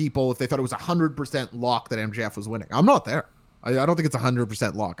asked people if they thought it was 100% lock that MJF was winning. I'm not there. I don't think it's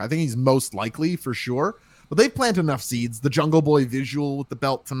 100% lock. I think he's most likely for sure. But they've planted enough seeds. The Jungle Boy visual with the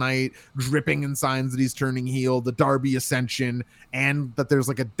belt tonight, dripping in signs that he's turning heel, the Darby ascension, and that there's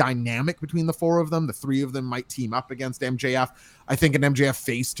like a dynamic between the 4 of them. The 3 of them might team up against MJF. I think an MJF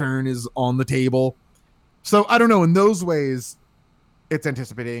face turn is on the table. So I don't know. In those ways, it's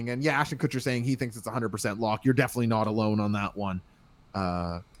anticipating. And yeah, Ashton Kutcher saying he thinks it's 100% lock. You're definitely not alone on that one.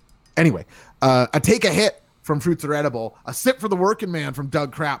 Anyway, a take a hit from Fruits Are Edible, a sip for the working man from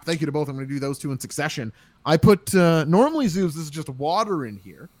Doug Crap. Thank you to both. I'm going to do those two in succession. I put normally Zoobs, this is just water in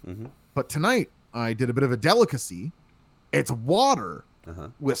here, but tonight I did a bit of a delicacy. It's water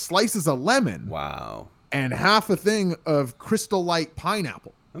with slices of lemon. Wow. And half a thing of Crystal Light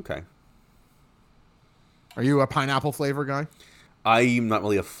pineapple. Okay. Are you a pineapple flavor guy? I'm not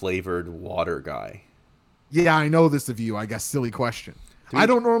really a flavored water guy. Yeah, I know this of you. I guess silly question. I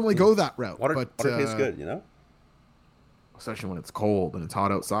don't normally go that route. Water tastes good, you know? Especially when it's cold and it's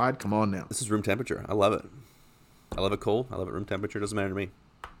hot outside. Come on now. This is room temperature. I love it. I love it cold. I love it room temperature. Doesn't matter to me.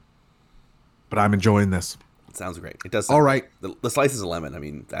 But I'm enjoying this. It sounds great. It does. All right. The slices of lemon. I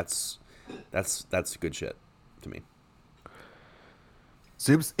mean, that's good shit to me.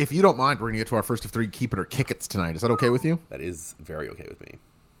 Zoobs, if you don't mind, we're going to get to our first of three keep it or kick it's tonight. Is that okay with you? That is very okay with me.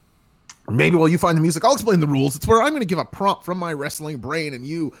 Maybe while you find the music, I'll explain the rules. It's where I'm going to give a prompt from my wrestling brain, and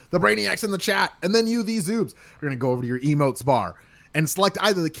you, the Brainiacs in the chat, and then you, these Zoobs, are going to go over to your emotes bar and select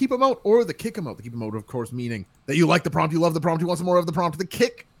either the keep emote or the kick emote. The keep emote, of course, meaning that you like the prompt, you love the prompt, you want some more of the prompt. The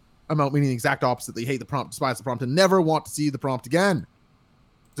kick emote, meaning the exact opposite, that you hate the prompt, despise the prompt, and never want to see the prompt again.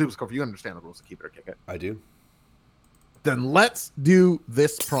 Zoobs, Corp, you understand the rules to keep it or kick it. I do. Then let's do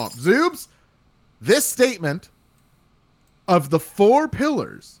this prompt. Zoobs, this statement of the four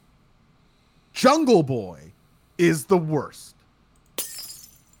pillars, Jungle Boy is the worst. Keep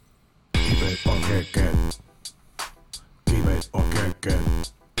it or kick it. Keep it or kick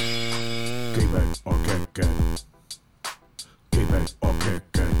it. Keep it or kick it. Keep it or kick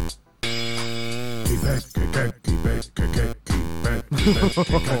it. Keep it, kick it, keep it, kick it, keep it, keep it,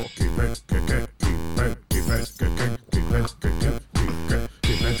 kick it, keep it, kick it, keep it, keep it, kick it, keep it, kick it, keep it,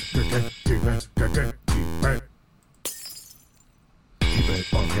 keep it, kick it, keep it, kick it, keep it. Keep it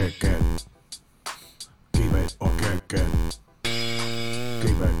or kick it. Keep it or kick it.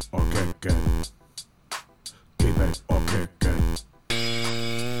 Keep it or kick it. Keep it or kick it.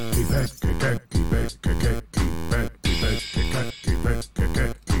 Keep it, kick it, keep it, kick it, keep it, keep it, kick it, keep it, kick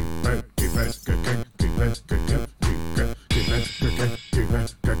it, keep it, keep it, kick it, keep it, kick it, keep it, keep it, kick it, keep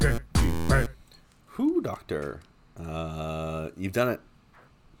it, kick it, keep it. Who, Doctor? You've done it.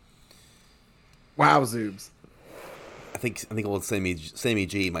 Wow, Zoobs. I think old Sammy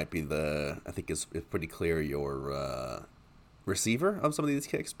G might be is pretty clear your receiver of some of these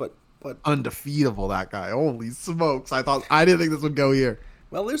kicks, but Undefeatable, that guy. Holy smokes. I didn't think this would go here.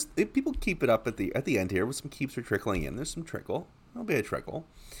 well, people keep it up at the end here with some keeps are trickling in. There's some trickle. There'll be a trickle.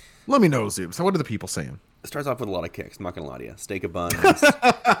 Let me know, Zoobs. So what are the people saying? It starts off with a lot of kicks. I'm not gonna lie to you. Steak of buns,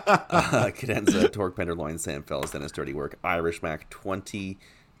 cadenza, torque, tenderloin, Sam Fells, Dennis, dirty work, Irish Mac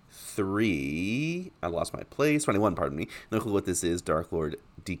 23. I lost my place. 21, pardon me. No clue what this is. Dark Lord,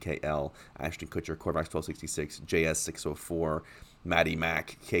 DKL, Ashton Kutcher, Corvax 1266, JS 604, Maddie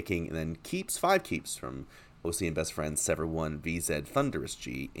Mac kicking, and then keeps 5 keeps from OC and Best Friends, Sever 1, VZ, Thunderous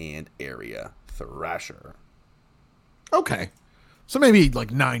G, and Area Thrasher. Okay. So maybe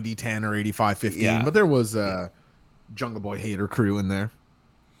like 90-10 or 85-15, Yeah. but there was a Jungle Boy hater crew in there.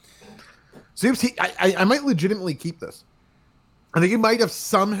 Zoobs, I might legitimately keep this. I think he might have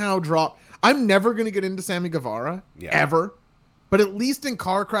somehow dropped. I'm never going to get into Sammy Guevara, ever. But at least in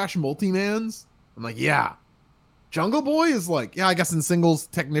Car Crash Multimans, I'm like, yeah. Jungle Boy is like, yeah, I guess in singles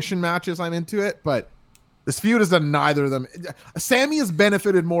technician matches I'm into it, but this feud has done neither of them. Sammy has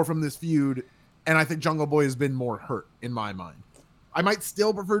benefited more from this feud, and I think Jungle Boy has been more hurt in my mind. I might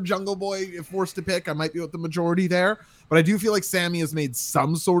still prefer Jungle Boy if forced to pick. I might be with the majority there, but I do feel like Sammy has made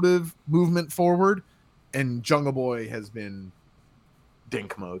some sort of movement forward, and Jungle Boy has been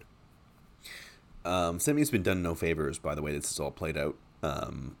dink mode. Sammy's been done no favors by the way this is all played out.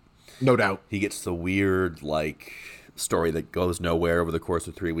 No doubt. He gets the weird, like, story that goes nowhere over the course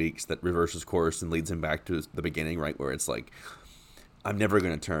of 3 weeks that reverses course and leads him back to the beginning, right? Where it's like, I'm never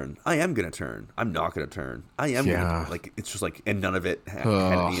going to turn. I am going to turn. I'm not going to turn. I am going to. Like, it's just like, and none of it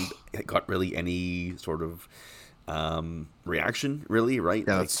got really any sort of reaction, really, right?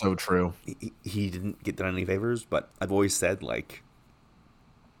 Yeah, like, that's so true. He didn't get done any favors, but I've always said, like,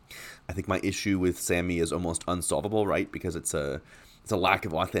 I think my issue with Sammy is almost unsolvable, right? Because it's a lack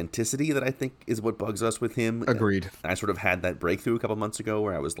of authenticity that I think is what bugs us with him. Agreed. I sort of had that breakthrough a couple months ago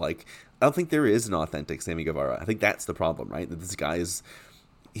where I was like, I don't think there is an authentic Sammy Guevara. I think that's the problem, right? That this guy's,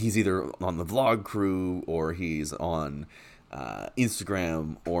 he's either on the vlog crew or he's on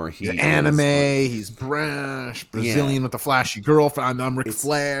Instagram or he's anime. He's brash, Brazilian with a flashy girlfriend. I'm Ric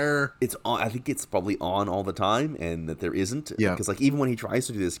Flair. It's on. I think it's probably on all the time, and that there isn't. Yeah. Because like even when he tries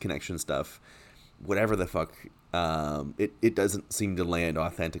to do this connection stuff, whatever the fuck It doesn't seem to land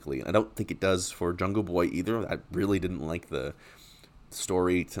authentically. I don't think it does for Jungle Boy either. I really didn't like the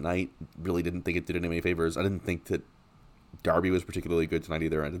story tonight. Really didn't think it did any favors. I didn't think that Darby was particularly good tonight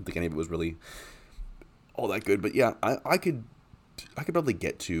either. I didn't think any of it was really all that good. But yeah, I could probably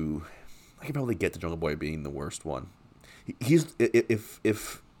get to Jungle Boy being the worst one. He's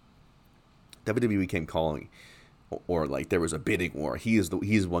if WWE came calling, or like there was a bidding war, he's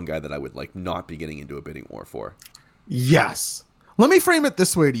one guy that I would like not be getting into a bidding war for. Yes. Let me frame it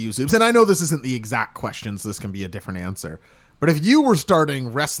this way to you, Zoobs, and I know this isn't the exact question, so this can be a different answer. But if you were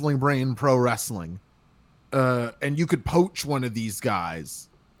starting Wrestling Brain Pro Wrestling, and you could poach one of these guys,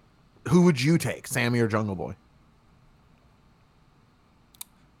 who would you take, Sammy or Jungle Boy?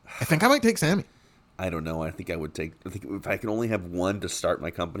 I think I might take Sammy. I don't know. I think if I could only have one to start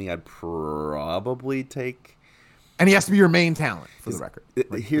my company, I'd probably take. And he has to be your main talent, for the record.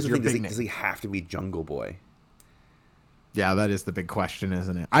 Here's the thing: does he have to be Jungle Boy? Yeah, that is the big question,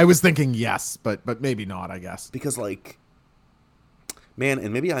 isn't it? I was thinking yes, but maybe not, I guess. Because like, man,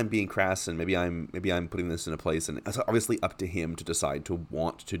 and maybe I'm being crass, and maybe I'm putting this in a place, and it's obviously up to him to decide to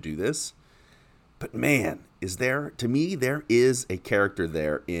want to do this. But man, there is a character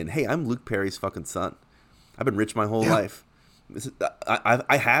there in, hey, I'm Luke Perry's fucking son. I've been rich my whole life.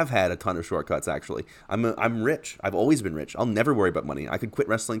 I have had a ton of shortcuts, actually. I'm rich. I've always been rich. I'll never worry about money. I could quit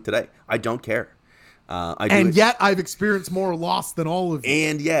wrestling today. I don't care. Yet I've experienced more loss than all of you.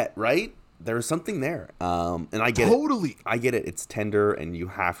 And yet, right? There's something there. And I get it. I get it. It's tender, and you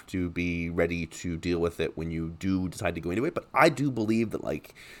have to be ready to deal with it when you do decide to go into it. But I do believe that,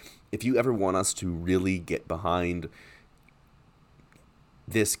 like, if you ever want us to really get behind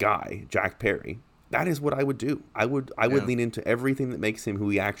this guy, Jack Perry, that is what I would do. I would lean into everything that makes him who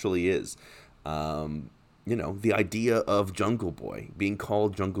he actually is. The idea of Jungle Boy, being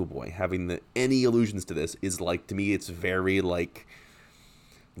called Jungle Boy, having any allusions to this is like, to me, it's very like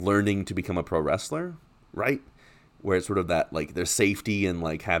learning to become a pro wrestler, right? Where it's sort of that, like, there's safety and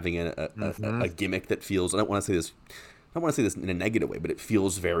like having a gimmick that feels, I don't want to say this in a negative way, but it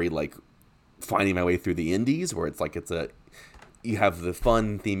feels very like finding my way through the indies, where it's like you have the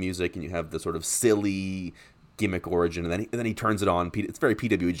fun theme music and you have the sort of silly gimmick origin, and then he turns it on. It's very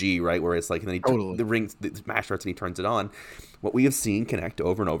PWG, right? Where it's like, and then the match starts and he turns it on. What we have seen connect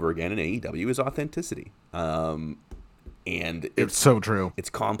over and over again in AEW is authenticity, and it's so true.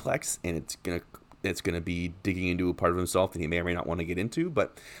 It's complex, and it's gonna be digging into a part of himself that he may or may not want to get into.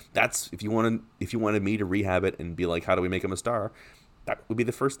 But that's if you wanted me to rehab it and be like, how do we make him a star? That would be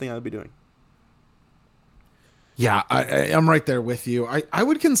the first thing I would be doing. Yeah, I'm right there with you. I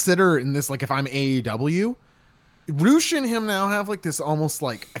would consider in this, like, if I'm AEW, Roosh and him now have like this almost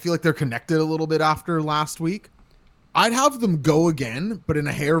like, I feel like they're connected a little bit after last week. I'd have them go again, but in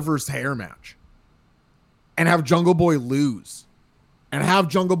a hair versus hair match, and have Jungle Boy lose, and have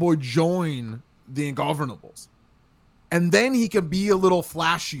Jungle Boy join the Ingovernables. And then he can be a little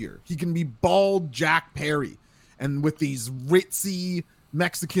flashier. He can be bald Jack Perry, and with these ritzy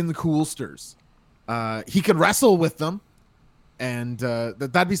Mexican coolsters. He could wrestle with them, and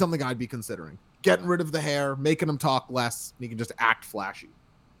that'd be something I'd be considering. Getting rid of the hair, making him talk less, and he can just act flashy.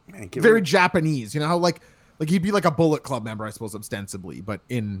 Man, very Japanese, you know, how like he'd be like a Bullet Club member, I suppose, ostensibly, but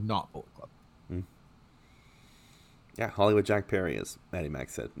in not Bullet Club. Yeah, Hollywood Jack Perry, as Matty Mac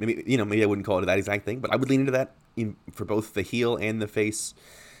said. Maybe I wouldn't call it that exact thing, but I would lean into that for both the heel and the face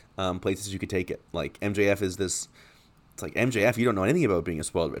places you could take it. Like MJF is this. It's like, MJF, you don't know anything about being a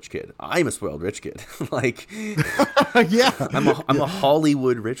spoiled rich kid. I'm a spoiled rich kid. Like, yeah, I'm a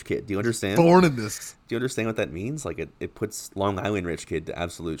Hollywood rich kid. Do you understand? Born in this. Do you understand what that means? Like, it puts Long Island rich kid to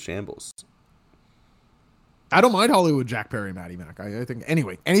absolute shambles. I don't mind Hollywood Jack Perry, Matty Mac. I think,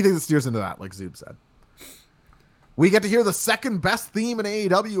 anyway, anything that steers into that, like Zoob said. We get to hear the second best theme in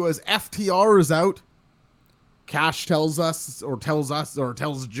AEW as FTR is out. Cash tells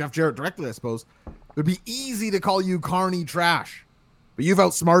Jeff Jarrett directly, I suppose, it would be easy to call you carny trash, but you've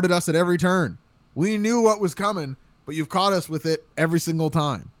outsmarted us at every turn. We knew what was coming, but you've caught us with it every single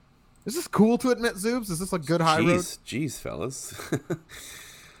time. Is this cool to admit, Zoobs? Is this a good high road? Jeez, fellas.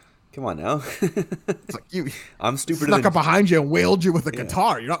 Come on now. It's like I'm stupider snuck up behind you and wailed you with a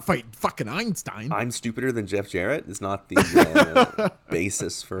guitar. You're not fighting fucking Einstein. I'm stupider than Jeff Jarrett. It's not the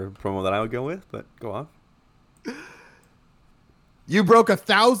basis for a promo that I would go with, but go on. You broke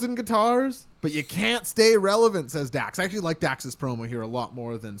 1,000 guitars, but you can't stay relevant, says Dax. I actually like Dax's promo here a lot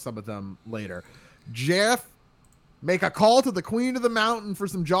more than some of them later. Jeff, make a call to the Queen of the Mountain for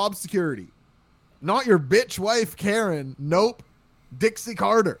some job security. Not your bitch wife, Karen. Nope. Dixie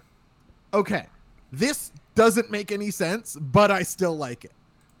Carter. Okay. This doesn't make any sense, but I still like it.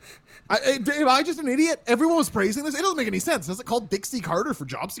 Am I just an idiot? Everyone was praising this. It doesn't make any sense. Does it call Dixie Carter for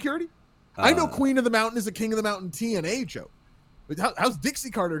job security? I know Queen of the Mountain is a King of the Mountain TNA joke. But how's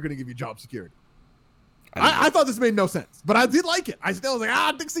Dixie Carter going to give you job security? I thought this made no sense, but I did like it. I still was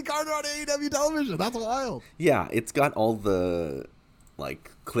like, Dixie Carter on AEW television. That's wild. Yeah, it's got all the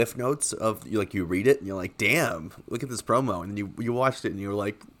like cliff notes of you read it and you're like, damn, look at this promo, and then you watched it and you're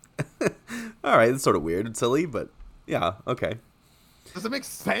like, all right, it's sort of weird and silly, but yeah, okay. Does it make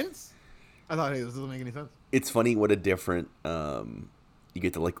sense? I thought, hey, this doesn't make any sense. It's funny what a different you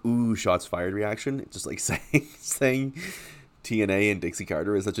get the like ooh shots fired reaction. It's just like saying TNA and Dixie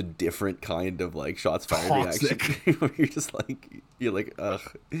Carter is such a different kind of like shots fired reaction. Where you're like, ugh,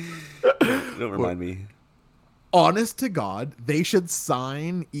 don't remind me. Honest to God, they should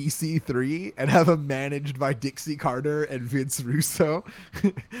sign EC3 and have him managed by Dixie Carter and Vince Russo.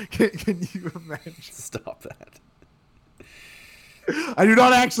 Can you imagine? Stop that. I do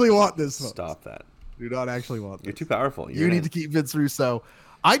not actually want this, folks. Stop that. Do not actually want this. You're too powerful. You need to keep Vince Russo.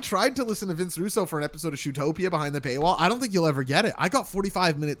 I tried to listen to Vince Russo for an episode of Shootopia behind the paywall. I don't think you'll ever get it. I got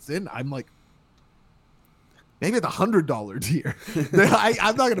 45 minutes in. I'm like, maybe at the $100 tier.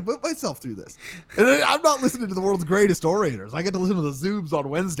 I'm not going to put myself through this. And I'm not listening to the world's greatest orators. I get to listen to the Zoobs on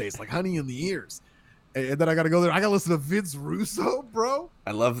Wednesdays, like honey in the ears. And then I got to go there. I got to listen to Vince Russo, bro.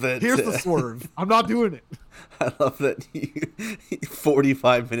 I love that. Here's the swerve. I'm not doing it. I love that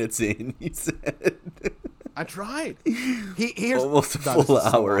 45 minutes in, you said. I tried. Here's almost a full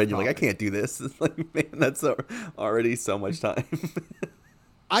hour, and you're like, I can't do this. It's like, man, that's already so much time.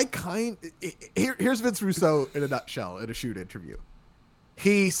 Here's Vince Russo in a nutshell in a shoot interview.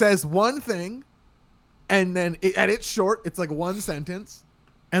 He says one thing, and then it's short. It's like one sentence,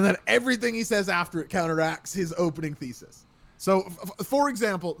 and then everything he says after it counteracts his opening thesis. So, for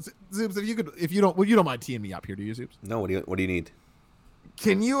example, Zoobs, if you don't mind teeing me up here, do you, Zoobs? No. What do you need?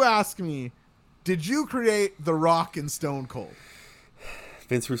 Can you ask me? Did you create The Rock and Stone Cold?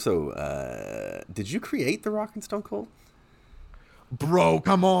 Vince Russo, did you create The Rock and Stone Cold? Bro,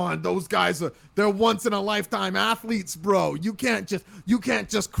 come on. Those guys they're once in a lifetime athletes, bro. You can't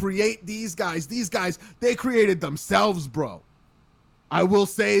just create these guys. These guys, they created themselves, bro. I will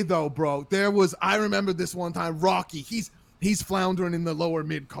say though, bro, I remember this one time, Rocky, he's floundering in the lower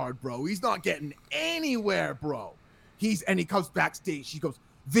mid card, bro. He's not getting anywhere, bro. He comes backstage. He goes,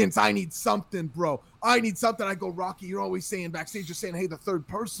 Vince, I need something, bro. I need something. I go, Rocky, you're always saying backstage, you're saying, hey, the third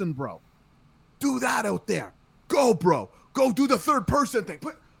person, bro. Do that out there. Go, bro. Go do the third person thing.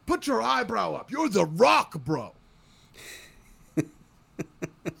 Put your eyebrow up. You're The Rock, bro.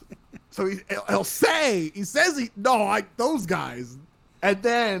 So he'll say, those guys. And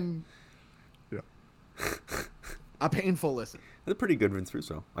then, a painful listen. That's a pretty good Vince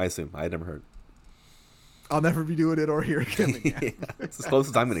Russo, I assume. I had never heard. I'll never be doing it or hear it again. Yeah, it's as close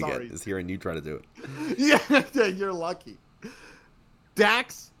as I'm going to get is hearing you try to do it. Yeah, you're lucky.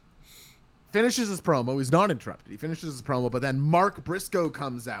 Dax finishes his promo. He's not interrupted. He finishes his promo, but then Mark Briscoe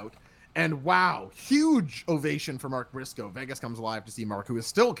comes out, and wow, huge ovation for Mark Briscoe. Vegas comes alive to see Mark, who is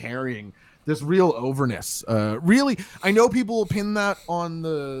still carrying this real overness. Really, I know people will pin that on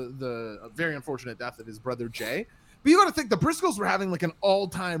the very unfortunate death of his brother Jay, but you got to think the Briscoes were having like an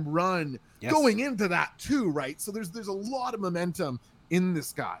all-time run going into that too, right? So there's a lot of momentum in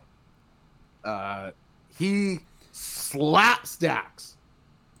this guy. He slaps Dax.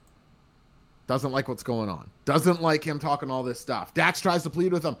 Doesn't like what's going on. Doesn't like him talking all this stuff. Dax tries to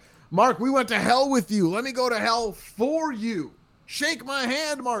plead with him. Mark, we went to hell with you. Let me go to hell for you. Shake my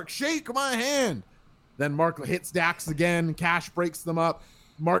hand, Mark. Shake my hand. Then Mark hits Dax again. Cash breaks them up.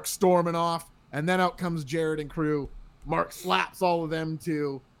 Mark storming off. And then out comes Jared and crew. Mark slaps all of them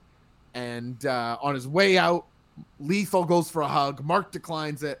too. And on his way out, Lethal goes for a hug. Mark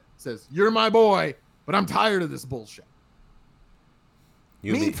declines it. Says, you're my boy, but I'm tired of this bullshit.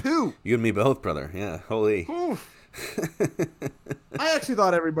 Me too. You and me both, brother. Yeah, holy. I actually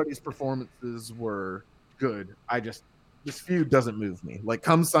thought everybody's performances were good. This feud doesn't move me. Like,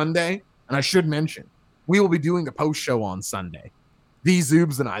 come Sunday, and I should mention, we will be doing a post show on Sunday. These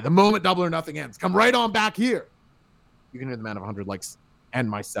Zoobs and I, the moment Double or Nothing ends, come right on back here. You can hear the man of 100 likes and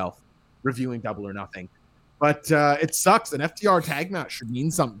myself reviewing Double or Nothing. But it sucks. An FTR tag match should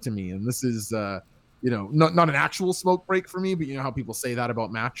mean something to me. And this is, not an actual smoke break for me, but you know how people say that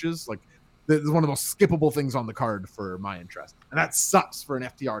about matches? Like, this is one of the most skippable things on the card for my interest. And that sucks for an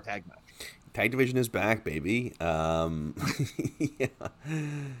FTR tag match. Tag division is back, baby.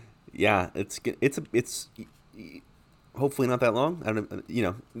 Yeah, it's hopefully not that long. I don't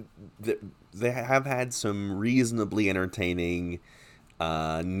know, they have had some reasonably entertaining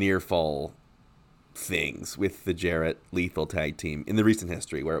near fall things with the Jarrett Lethal tag team in the recent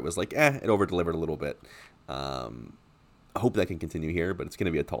history, where it was like, it over delivered a little bit. I hope that can continue here, but it's going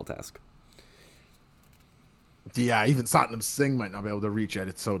to be a tall task. Yeah, even Satnam Singh might not be able to reach it.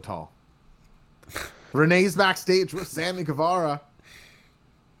 It's so tall. Renee's backstage with Sammy Guevara.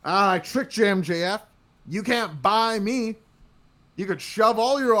 I tricked you, MJF. You can't buy me. You could shove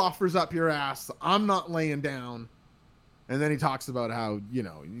all your offers up your ass. I'm not laying down. And then he talks about how,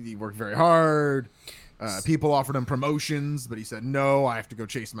 he worked very hard. People offered him promotions, but he said, no, I have to go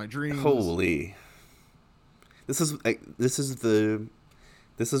chase my dreams. Holy. This is the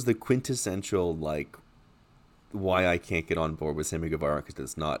quintessential, like, why I can't get on board with Sammy Guevara, because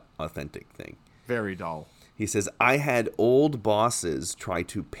it's not authentic thing. Very dull. He says, I had old bosses try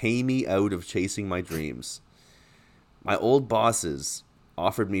to pay me out of chasing my dreams. My old bosses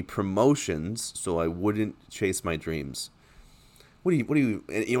offered me promotions so I wouldn't chase my dreams. What do you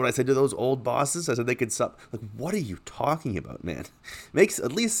know what I said to those old bosses? I said they could stop. Like, what are you talking about, man? Makes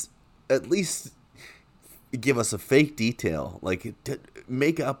at least give us a fake detail. Like,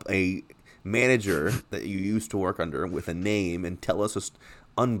 make up a manager that you used to work under with a name and tell us just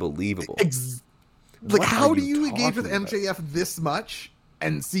unbelievable. Like, how do you engage with MJF this much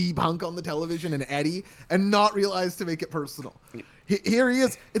and see Punk on the television and Eddie and not realize to make it personal? Here he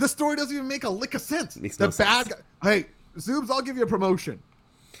is. The story doesn't even make a lick of sense. Makes the no bad sense. guy. Hey, Zoobs, I'll give you a promotion,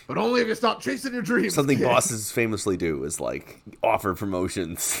 but only if you stop chasing your dreams. Something bosses famously do is, like, offer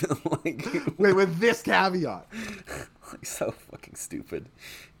promotions. Like, wait, with this caveat. So fucking stupid.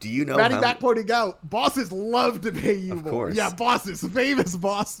 Do you know Matty back pointing out, bosses love to pay you Of more. course. Yeah, bosses, famous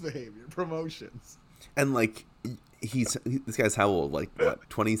boss behavior, promotions. And, like, this guy's how old? Like, what,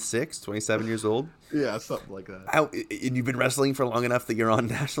 26, 27 years old? Yeah, something like that. And you've been wrestling for long enough that you're on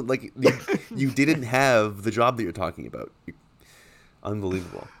national, like, you didn't have the job that you're talking about.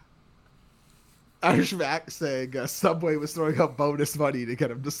 Unbelievable. Irish Mac saying Subway was throwing up bonus money to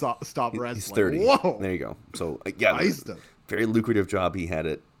get him to stop wrestling. He's 30. Whoa. There you go. So, yeah, very lucrative job he had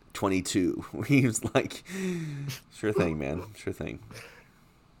at 22. He was like, sure thing, man. Sure thing.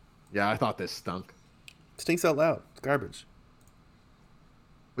 Yeah, I thought this stunk. Stinks out loud. It's garbage.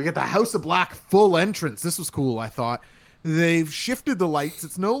 We get the House of Black full entrance. This was cool, I thought. They've shifted the lights.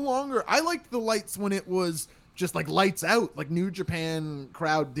 It's no longer... I liked the lights when it was just like lights out, like New Japan,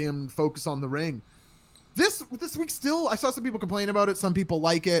 crowd dimmed, focus on the ring. This week still, I saw some people complain about it. Some people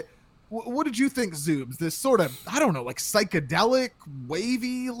like it. What did you think, Zoobs? This sort of, I don't know, like psychedelic,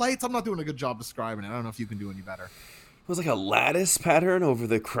 wavy lights? I'm not doing a good job describing it. I don't know if you can do any better. It was like a lattice pattern over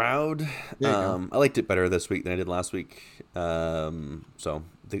the crowd. I liked it better this week than I did last week. So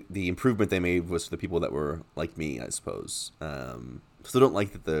the improvement they made was for the people that were like me, I suppose. Still don't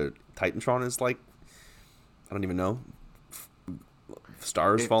like that the Titantron is like, I don't even know,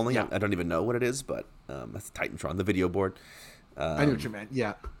 stars falling. Yeah. I don't even know what it is, but that's Titantron, the video board. I knew what you meant.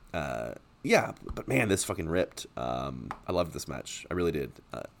 Yeah. Yeah, but man, this fucking ripped. I loved this match. I really did.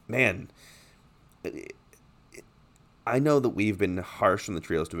 I know that we've been harsh on the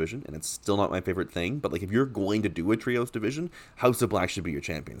trios division, and it's still not my favorite thing, but like if you're going to do a trios division, House of Black should be your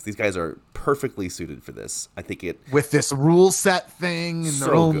champions. These guys are perfectly suited for this. I think it... With this rule set thing and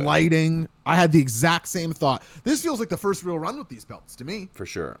their own lighting, I had the exact same thought. This feels like the first real run with these belts to me. For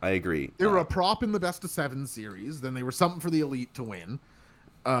sure. I agree. They were a prop in the best of 7 series, then they were something for the Elite to win.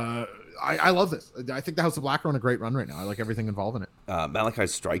 I love this. I think the House of Black are on a great run right now. I like everything involved in it.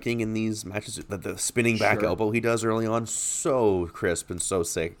 Malachi's striking in these matches, the spinning back elbow he does early on, so crisp and so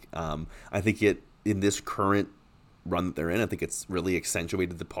sick. I think in this current run that they're in, I think it's really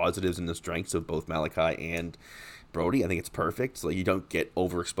accentuated the positives and the strengths of both Malachi and Brody. I think it's perfect. So you don't get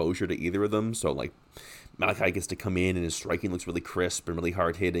overexposure to either of them. So like Malachi gets to come in and his striking looks really crisp and really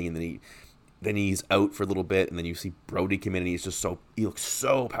hard hitting, and then he's out for a little bit, and then you see Brody come in, and he looks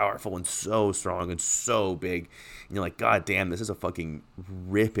so powerful and so strong and so big. And you're like, God damn, this is a fucking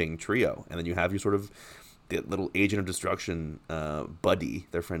ripping trio. And then you have your sort of the little Agent of Destruction Buddy,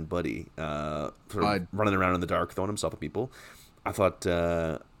 their friend Buddy, running around in the dark, throwing himself at people. I thought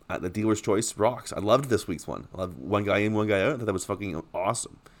the Dealer's Choice rocks. I loved this week's one. I loved one guy in, one guy out. I thought that was fucking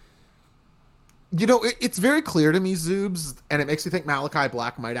awesome. You know, it's very clear to me, Zoobs, and it makes me think Malachi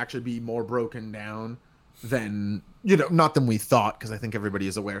Black might actually be more broken down than, not than we thought, because I think everybody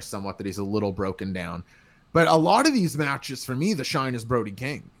is aware somewhat that he's a little broken down. But a lot of these matches, for me, the shine is Brody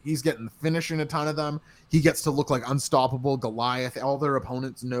King. He's getting the finish in a ton of them. He gets to look like unstoppable Goliath. All their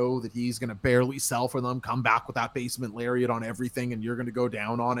opponents know that he's going to barely sell for them, come back with that basement lariat on everything, and you're going to go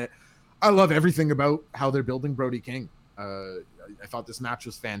down on it. I love everything about how they're building Brody King. I thought this match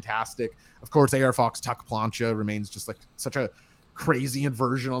was fantastic. Of course, AR Fox Tuck Plancha remains just like such a crazy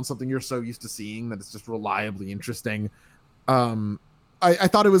inversion on something you're so used to seeing that it's just reliably interesting. I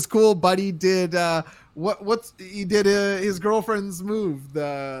thought it was cool. Buddy did his girlfriend's move,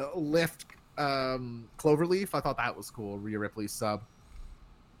 the lift cloverleaf. I thought that was cool. Rhea Ripley's sub.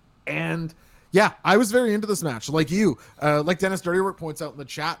 And yeah, I was very into this match. Like you, like Dennis Dirtywork points out in the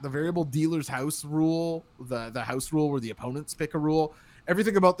chat, the variable dealer's house rule, the house rule where the opponents pick a rule.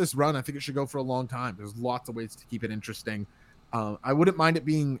 Everything about this run, I think it should go for a long time. There's lots of ways to keep it interesting. I wouldn't mind it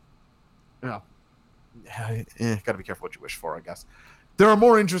being, gotta be careful what you wish for, I guess. There are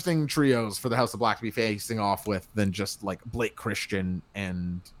more interesting trios for the House of Black to be facing off with than just like Blake Christian,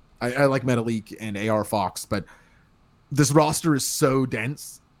 and I like Metalik and AR Fox, but this roster is so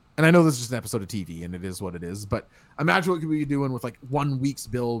dense. And I know this is just an episode of TV and it is what it is, but imagine what we could be doing with like 1 week's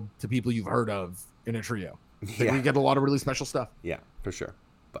build to people you've heard of in a trio. Yeah. We get a lot of really special stuff. Yeah, for sure.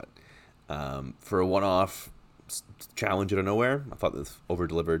 But for a one-off challenge out of nowhere, I thought this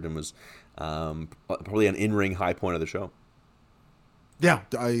over-delivered and was probably an in-ring high point of the show. Yeah,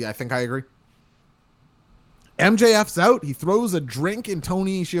 I think I agree. MJF's out. He throws a drink in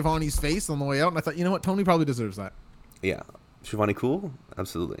Tony Schiavone's face on the way out, and I thought, you know what? Tony probably deserves that. Yeah. Schiavone cool?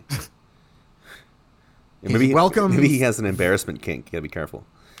 Absolutely. Maybe he has an embarrassment kink. You gotta be careful.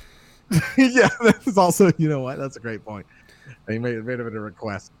 Yeah, that's also, you know what? That's a great point. He made it a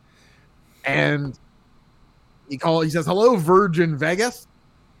request. And he says, hello, Virgin Vegas.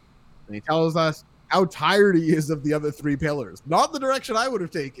 And he tells us how tired he is of the other three pillars. Not the direction I would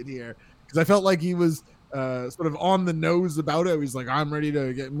have taken here, because I felt like he was sort of on the nose about it. He's like, I'm ready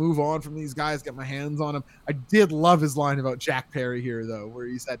to move on from these guys, get my hands on them. I did love his line about Jack Perry here, though, where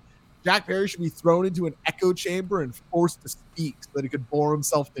he said Jack Perry should be thrown into an echo chamber and forced to speak so that he could bore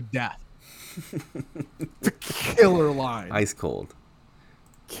himself to death. It's a killer line. Ice cold.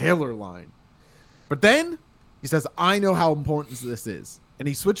 Killer line. But then he says, I know how important this is. And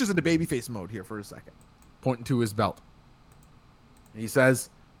he switches into babyface mode here for a second, pointing to his belt. And he says,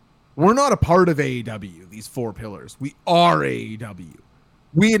 we're not a part of AEW, these four pillars. We are AEW.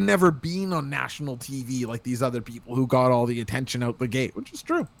 We had never been on national TV like these other people who got all the attention out the gate, which is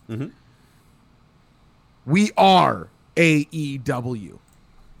true. Mm-hmm. We are AEW.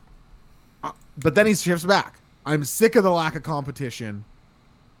 But then he shifts back. I'm sick of the lack of competition.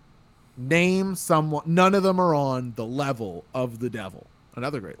 Name someone. None of them are on the level of the devil.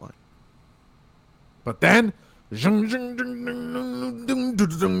 Another great line. But then it's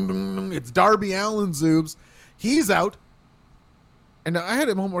Darby Allin Zoobs. He's out. And I had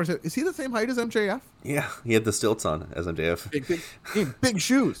him home where I said, is he the same height as MJF? Yeah, he had the stilts on as MJF. Big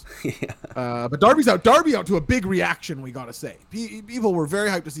shoes. Yeah. But Darby's out. Darby out to a big reaction, we got to say. People were very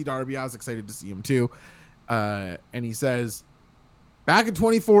hyped to see Darby. I was excited to see him too. And he says, back in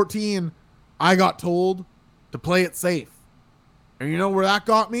 2014, I got told to play it safe. And you know where that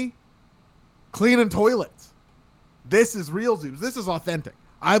got me? Cleaning toilets. This is real, Zoobs. This is authentic.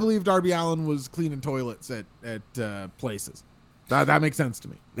 I believe Darby Allin was cleaning toilets at places. That makes sense to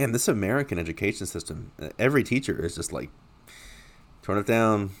me. Man, this American education system, every teacher is just like, turn it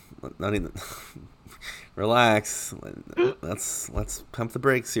down, not even, relax, let's pump the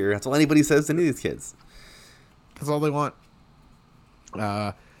brakes here. That's all anybody says to any of these kids. That's all they want.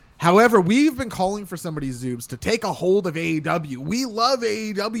 However, we've been calling for somebody, Zoobs, to take a hold of AEW. We love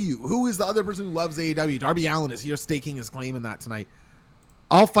AEW. Who is the other person who loves AEW? Darby Allin is here staking his claim in that tonight.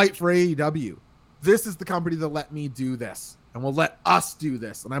 I'll fight for AEW. This is the company that let me do this. And will let us do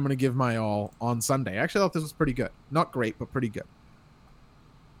this. And I'm going to give my all on Sunday. I actually thought this was pretty good. Not great, but pretty good.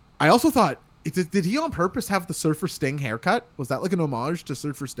 I also thought, did he on purpose have the Surfer Sting haircut? Was that like an homage to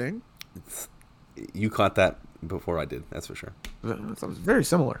Surfer Sting? You caught that before I did, that's for sure. That was very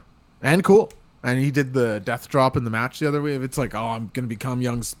similar. And cool. And he did the death drop in the match the other way. It's like, oh, I'm going to become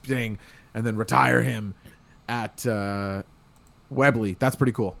young Sting and then retire him at Webley. That's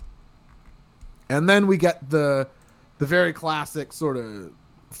pretty cool. And then we get the very classic sort of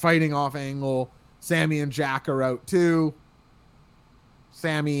fighting off angle. Sammy and Jack are out too.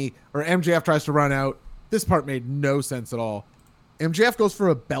 MJF tries to run out. This part made no sense at all. MJF goes for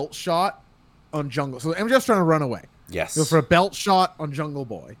a belt shot on Jungle. So MJF's trying to run away. Yes. Goes for a belt shot on Jungle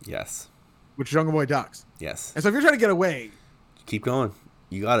Boy. Yes. Which Jungle Boy ducks. Yes. And so if you're trying to get away, keep going.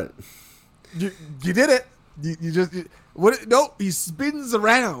 You got it. You did it. No, he spins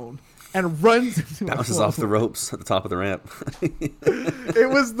around and runs into bounces off the ropes at the top of the ramp. It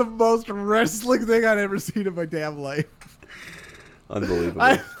was the most wrestling thing I'd ever seen in my damn life. Unbelievable.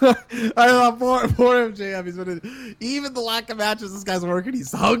 I thought poor MJF. Even the lack of matches this guy's working,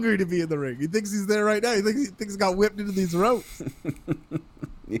 he's hungry to be in the ring. He thinks he's there right now. He thinks he got whipped into these ropes.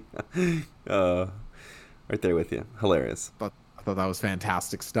 Yeah. Right there with you. Hilarious. But I thought that was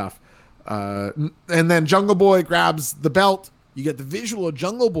fantastic stuff. And then Jungle Boy grabs the belt. You get the visual of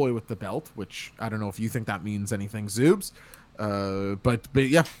Jungle Boy with the belt, which I don't know if you think that means anything, Zoobs. But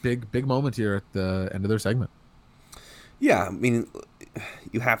yeah, big moment here at the end of their segment. Yeah, I mean,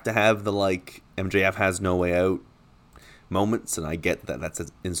 you have to have the, like, MJF has no way out moments, and I get that that's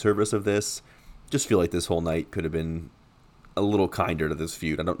in service of this. Just feel like this whole night could have been a little kinder to this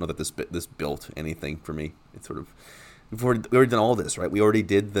feud. I don't know that this built anything for me. It's sort of, we already done all this, right? We already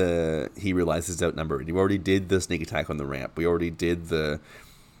did the he realizes he's outnumbered. We already did the sneak attack on the ramp. We already did the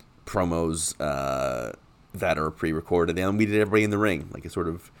promos that are pre-recorded, and we did everybody in the ring. Like, it's sort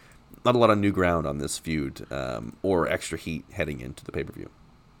of not a lot of new ground on this feud, or extra heat heading into the pay-per-view.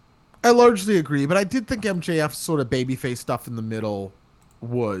 I largely agree, but I did think MJF's sort of babyface stuff in the middle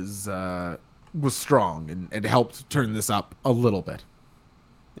was strong and helped turn this up a little bit.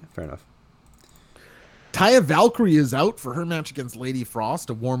 Yeah, fair enough. Taya Valkyrie is out for her match against Lady Frost,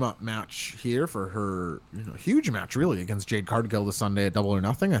 a warm-up match here for her huge match, really, against Jade Cargill this Sunday at Double or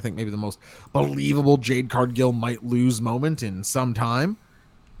Nothing. I think maybe the most believable Jade Cargill might lose moment in some time.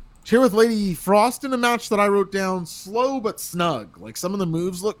 Here with Lady Frost in a match that I wrote down slow but snug. Like, some of the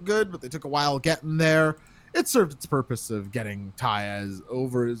moves look good, but they took a while getting there. It served its purpose of getting Taya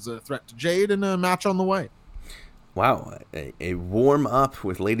over as a threat to Jade and a match on the way. Wow, a warm up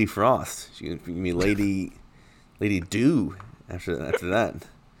with Lady Frost. You mean Lady Dew after that?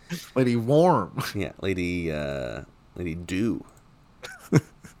 Lady Warm. Yeah, Lady Dew.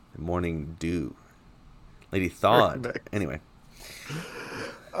 Morning Dew. Lady Thawed. Anyway.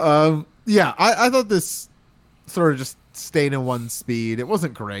 Yeah, I thought this sort of just stayed in one speed. It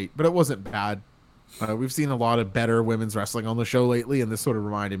wasn't great, but it wasn't bad. We've seen a lot of better women's wrestling on the show lately, and this sort of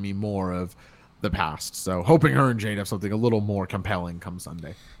reminded me more of the past. So hoping her and Jade have something a little more compelling come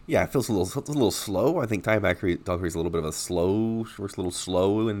Sunday. Yeah, it feels a little slow. I think Taya Valkyrie's a little bit of a little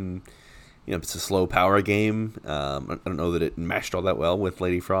slow, and it's a slow power game. I don't know that it meshed all that well with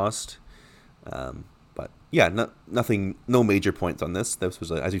Lady Frost. But yeah, no major points on this. This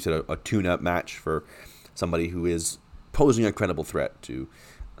was, as you said, a tune-up match for somebody who is posing a credible threat to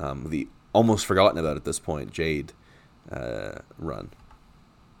the almost forgotten about at this point Jade run.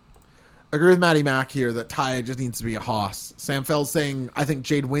 Agree with Matty Mack here that Taya just needs to be a hoss. Sam Fell's saying, I think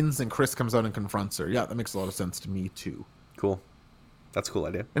Jade wins and Chris comes out and confronts her. Yeah, that makes a lot of sense to me too. Cool. That's a cool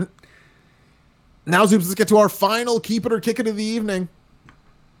idea. And now, Zoops, let's get to our final keep it or kick it of the evening.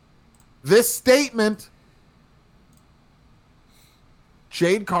 This statement: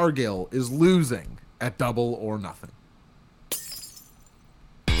 Jade Cargill is losing at Double or Nothing.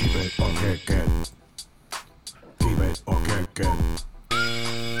 Keep it or kick it. Keep it or kick it.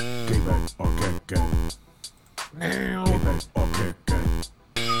 Keep it or kick it. Now. Keep it or kick it.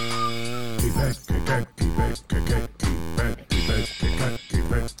 Keep it, kick it, keep it, kick it, keep it, keep it, kick it,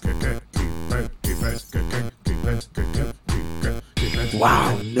 keep it, kick it, keep it, keep it, kick it, keep it, kick it, keep it, keep it.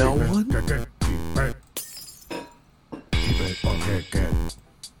 Wow, no one? Kick it, keep it. Keep it or kick it.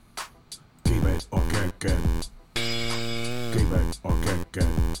 Keep it or kick it. Keep it or kick it.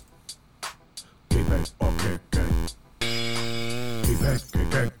 Keep it or kick it. Keep it,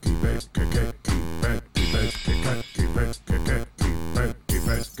 kick it, keep it, kick it, keep it, keep it, kick it, keep it, kick it, keep it, keep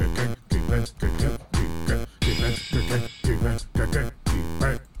it, kick it, keep it, kick it, keep it, keep it, kick it, keep it, kick it, keep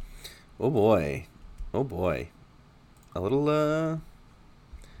it. Oh boy.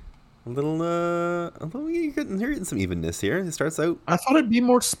 You're getting some evenness here. It starts out I thought it'd be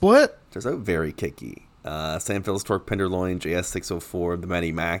more split. very kicky. Sam Phil's Torque Penderloin, JS 604, the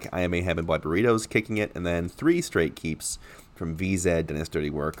Matty Mac, IMA Heaven Boy Burritos kicking it, and then 3 straight keeps from VZ, Dennis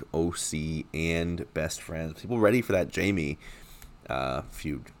Dirty Work, OC, and Best Friends. People ready for that Jamie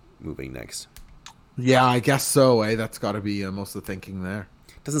feud moving next. Yeah, I guess so, eh? That's got to be most of the thinking there.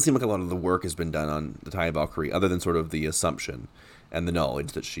 Doesn't seem like a lot of the work has been done on the Taya Valkyrie, other than sort of the assumption and the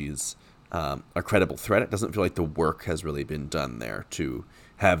knowledge that she's a credible threat. It doesn't feel like the work has really been done there to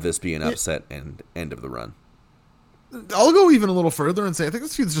have this be an upset and end of the run. I'll go even a little further and say I think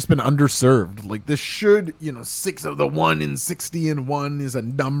this feud's just been underserved. Like, this should, 6 of the 1 in 60 and 1 is a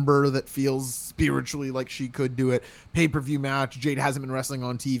number that feels spiritually like she could do it. Pay-per-view match. Jade hasn't been wrestling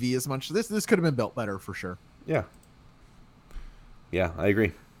on TV as much. This could have been built better for sure. Yeah, I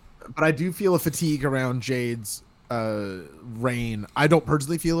agree. But I do feel a fatigue around Jade's reign. I don't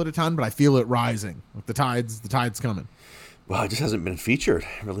personally feel it a ton, but I feel it rising. Like the tide's coming. Well, it just hasn't been featured.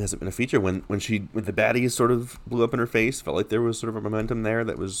 It really hasn't been a feature. When the baddies sort of blew up in her face, felt like there was sort of a momentum there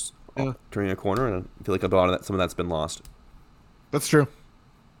that was turning a corner, and I feel like some of that's been lost. That's true.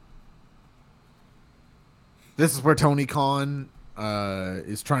 This is where Tony Khan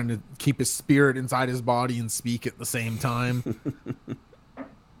is trying to keep his spirit inside his body and speak at the same time.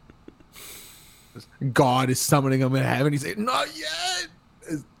 God is summoning him in heaven. He's saying, "Not yet."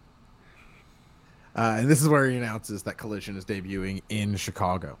 And this is where he announces that Collision is debuting in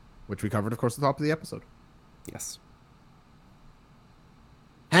Chicago, which we covered, of course, at the top of the episode. Yes.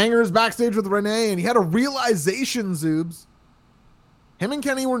 Hanger is backstage with Renee, and he had a realization, Zoobs. Him and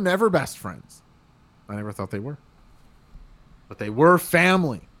Kenny were never best friends. I never thought they were. But they were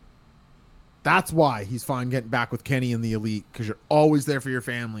family. That's why he's fine getting back with Kenny and the Elite, because you're always there for your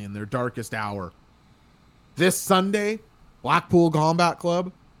family in their darkest hour. This Sunday, Blackpool Combat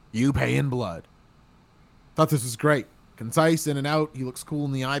Club, you pay in blood. Thought this was great. Concise, in and out. He looks cool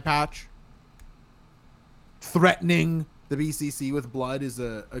in the eye patch. Threatening the BCC with blood is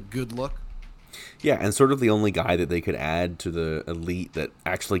a good look. Yeah, and sort of the only guy that they could add to the Elite that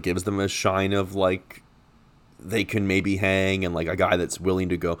actually gives them a shine of, like, they can maybe hang, and, like, a guy that's willing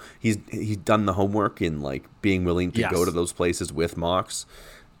to go. He's done the homework in, like, being willing to go to those places with Mox,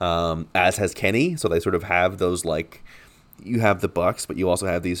 as has Kenny. So they sort of have those, like, you have the Bucks, but you also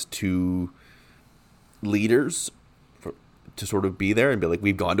have these two leaders to sort of be there and be like,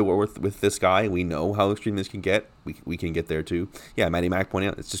 we've gone to war with this guy. We know how extreme this can get. We can get there too. Yeah, Matty Mac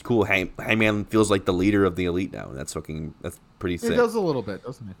pointed out, it's just cool. Hangman feels like the leader of the Elite now. That's pretty sick. It does a little bit,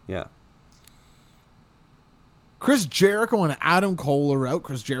 doesn't it? Yeah. Chris Jericho and Adam Cole are out.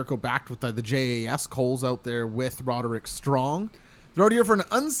 Chris Jericho backed with the JAS. Cole's out there with Roderick Strong. They're out here for an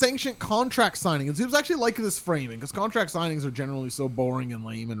unsanctioned contract signing. And Zoobs actually like this framing because contract signings are generally so boring and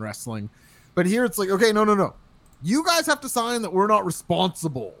lame in wrestling. But here it's like, okay, no. You guys have to sign that we're not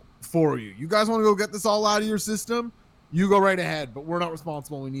responsible for you. You guys want to go get this all out of your system? You go right ahead, but we're not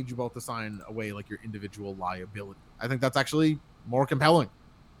responsible. We need you both to sign away like your individual liability. I think that's actually more compelling.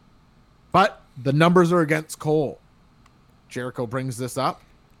 But the numbers are against Cole. Jericho brings this up.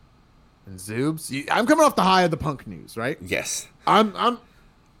 And Zoobs, I'm coming off the high of the Punk news, right? Yes. I'm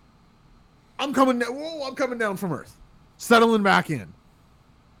coming down from Earth. Settling back in.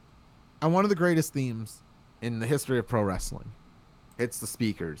 And one of the greatest themes in the history of pro wrestling. It's the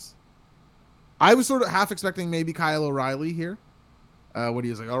speakers. I was sort of half expecting maybe Kyle O'Reilly here. When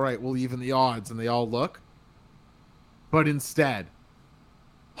he was like, all right, we'll even the odds, and they all look. But instead,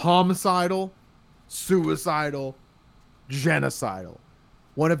 homicidal, suicidal, genocidal.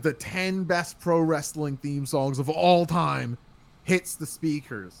 One of the 10 best pro wrestling theme songs of all time hits the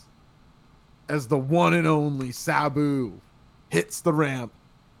speakers as the one and only Sabu hits the ramp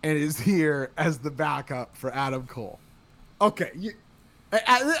and is here as the backup for Adam Cole. Okay,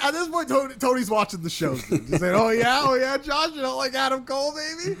 at this point, Tony's watching the show. He's saying, "Oh yeah, Josh, you don't like Adam Cole,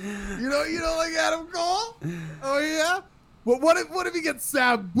 baby? You don't like Adam Cole? Oh yeah. Well, what if he gets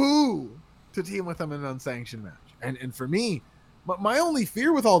Sabu to team with him in an unsanctioned match? And for me, my only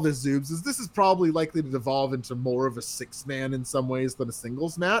fear with all this, Zoobs, is this is probably likely to devolve into more of a 6-man in some ways than a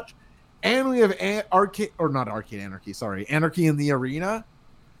singles match. And we have Anarchy in the Arena,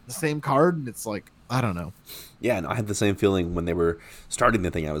 the same card, and it's like, I don't know. Yeah, and I had the same feeling when they were starting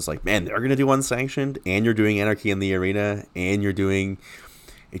the thing. I was like, man, they're gonna do unsanctioned, and you're doing Anarchy in the Arena, and you're doing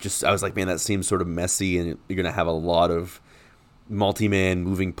it. I was like, man, that seems sort of messy, and you're gonna have a lot of multi-man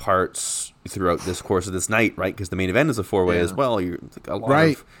moving parts throughout this course of this night, right? Because the main event is a 4-way as well. You're like a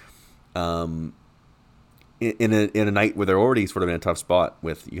lot of in a night where they're already sort of in a tough spot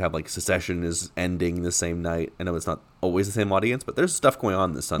with, you have like Secession is ending the same night. I know it's not always the same audience, but there's stuff going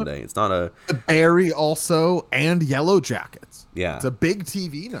on this Sunday. It's not a Barry also and Yellow Jackets. Yeah, it's a big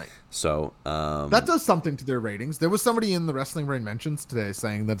TV night. So that does something to their ratings. There was somebody in the Wrestling Brain Mentions today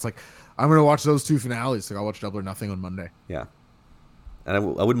saying that's like, I'm going to watch those two finales. Like, I'll watch Double or Nothing on Monday. Yeah. And I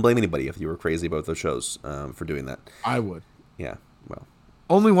wouldn't blame anybody if you were crazy about those shows for doing that. I would. Yeah, well.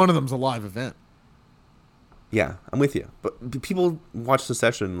 Only one of them's a live event. Yeah, I'm with you. But people watch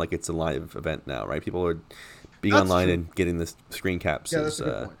Secession like it's a live event now, right? People are being online and getting the screen caps is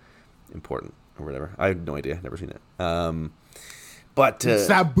important or whatever. I had no idea. Never seen it. But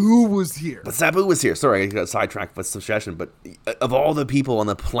Sabu was here. Sorry, I got sidetracked with Secession. But of all the people on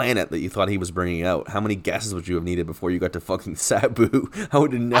the planet that you thought he was bringing out, how many guesses would you have needed before you got to fucking Sabu? I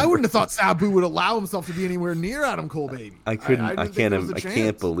wouldn't have thought Sabu would allow himself to be anywhere near Adam Cole, baby. I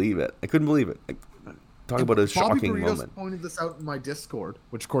can't believe it. I couldn't believe it. Talk about a shocking moment. Bobby Burritos pointed this out in my Discord,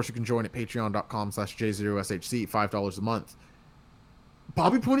 which of course you can join at patreon.com/J0SHC, $5 a month.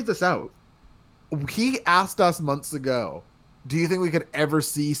 Bobby pointed this out. He asked us months ago, do you think we could ever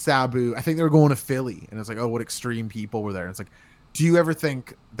see Sabu? I think they were going to Philly, and it's like, oh, what extreme people were there. And it's like, do you ever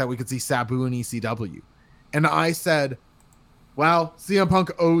think that we could see Sabu in ECW? And I said, well, CM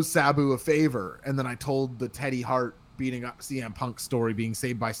Punk owes Sabu a favor. And then I told the Teddy Hart beating up CM Punk's story being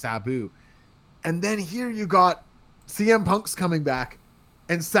saved by Sabu. And then here you got CM Punk's coming back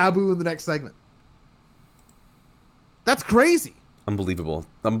and Sabu in the next segment. That's crazy. Unbelievable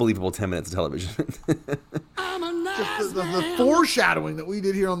 10 minutes of television. Just the foreshadowing that we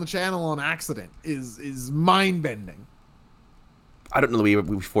did here on the channel on accident is mind-bending. I don't know that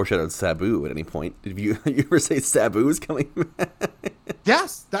we foreshadowed Sabu at any point. Did you ever say Sabu is coming back?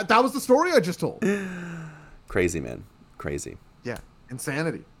 Yes, that was the story I just told. Crazy, man. Crazy. Yeah,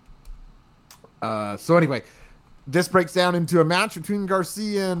 insanity. So anyway, this breaks down into a match between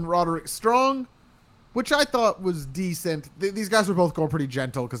Garcia and Roderick Strong, which I thought was decent. These guys were both going pretty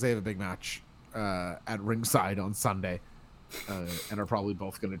gentle because they have a big match at ringside on Sunday. And are probably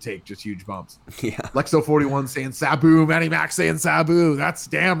both going to take just huge bumps. Yeah. Lexo 41 saying Sabu, Matty Mac saying Sabu. That's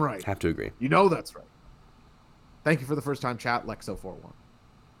damn right. Have to agree. You know that's right. Thank you for the first time chat, Lexo 41.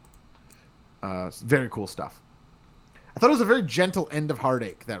 Very cool stuff. I thought it was a very gentle end of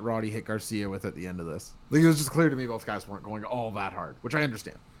Heartache that Roddy hit Garcia with at the end of this. Like, it was just clear to me both guys weren't going all that hard, which I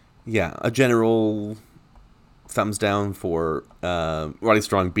understand. Yeah, a general thumbs down for Roddy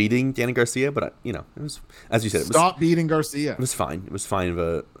Strong beating Danny Garcia, but it was, as you said, Stop beating Garcia. It was fine. It was fine of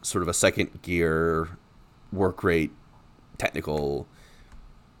a sort of a second gear work rate, technical.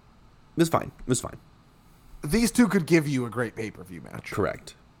 It was fine. These two could give you a great pay-per-view match.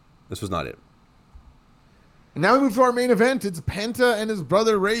 Correct. This was not it. And now we move to our main event. It's Penta and his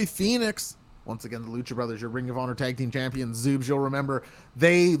brother Rey Fenix. Once again, the Lucha Brothers, your Ring of Honor Tag Team Champions. Zoobs, you'll remember,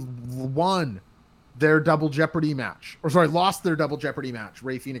 they won their Double Jeopardy match. Lost their Double Jeopardy match.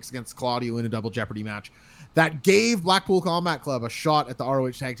 Rey Fenix against Claudio in a Double Jeopardy match. That gave Blackpool Combat Club a shot at the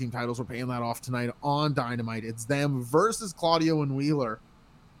ROH Tag Team titles. We're paying that off tonight on Dynamite. It's them versus Claudio and Wheeler.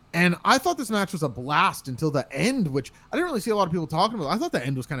 And I thought this match was a blast until the end, which I didn't really see a lot of people talking about. I thought the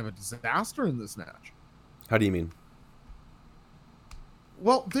end was kind of a disaster in this match. How do you mean?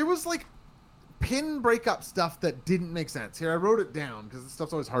 Well, there was like pin breakup stuff that didn't make sense. Here, I wrote it down because this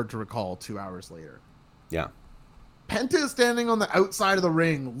stuff's always hard to recall 2 hours later. Yeah. Penta is standing on the outside of the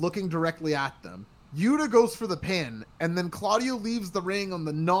ring looking directly at them. Yuta goes for the pin, and then Claudio leaves the ring on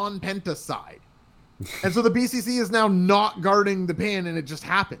the non-Penta side. And so the BCC is now not guarding the pin, and it just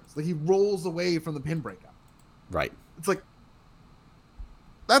happens. Like, he rolls away from the pin breakup. Right. It's like,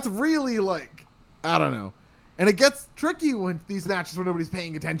 that's really like, I don't know. And it gets tricky when these matches where nobody's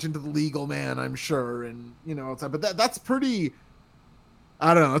paying attention to the legal man, I'm sure. And, outside. But that's pretty,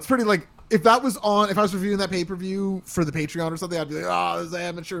 I don't know. It's pretty like, if I was reviewing that pay-per-view for the Patreon or something, I'd be like, this is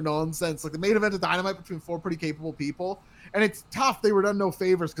amateur nonsense. Like, the main event of Dynamite between 4 pretty capable people. And it's tough. They were done no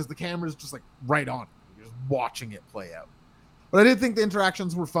favors because the camera's just like right on. You're just watching it play out. But I did think the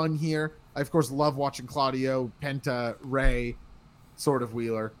interactions were fun here. I, of course, love watching Claudio, Penta, Rey, sort of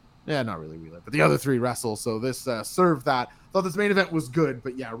Wheeler. Yeah, not really Wheeler, but the other 3 wrestle. So this served that. Thought this main event was good,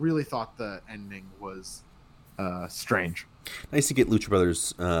 but yeah, really thought the ending was strange. Nice to get Lucha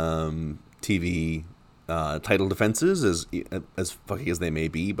Brothers TV title defenses, as fucking as they may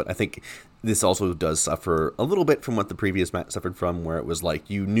be, but I think this also does suffer a little bit from what the previous match suffered from, where it was like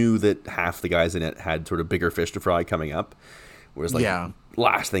you knew that half the guys in it had sort of bigger fish to fry coming up, whereas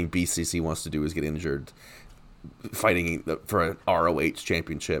last thing BCC wants to do is get injured fighting for an ROH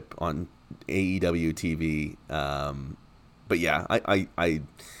championship on AEW TV. But yeah,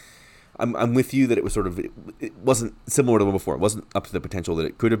 I'm with you that it was sort of, it wasn't similar to before. It wasn't up to the potential that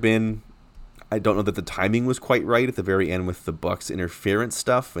it could have been. I don't know that the timing was quite right at the very end with the Bucks interference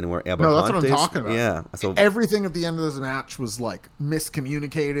stuff and where Abacontes. No, that's what I'm talking about. Yeah, so everything at the end of this match was like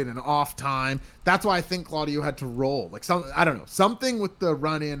miscommunicated and off time. That's why I think Claudio had to roll. Like I don't know, something with the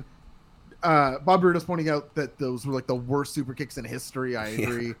run in. Bob Bruto's pointing out that those were like the worst super kicks in history. I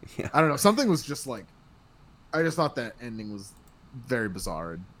agree. Yeah. I don't know. Something was just like, I just thought that ending was very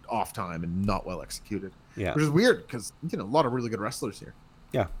bizarre and off time and not well executed. Yeah, which is weird because a lot of really good wrestlers here.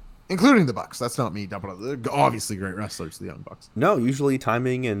 Yeah, including the Bucks. That's not me dumping on. They're obviously great wrestlers, the Young Bucks. No, usually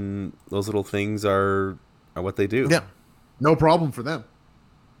timing and those little things are what they do. Yeah, no problem for them.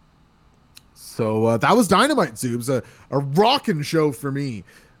 So that was Dynamite, Zoobs. A rockin' show for me.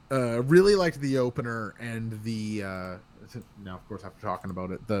 Really liked the opener and the now of course after talking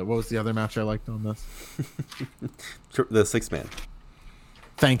about it, what was the other match I liked on this? The 6-man.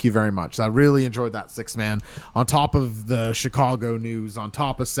 Thank you very much. I really enjoyed that 6-man on top of the Chicago news, on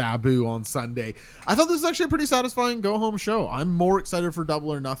top of Sabu on Sunday. I thought this was actually a pretty satisfying go-home show. I'm more excited for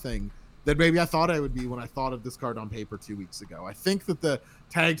Double or Nothing than maybe I thought I would be when I thought of this card on paper 2 weeks ago. I think that the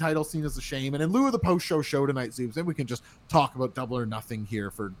tag title scene is a shame. And in lieu of the post-show show tonight, Zoobs, then we can just talk about Double or Nothing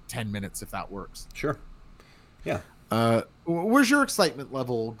here for 10 minutes if that works. Sure. Yeah. Where's your excitement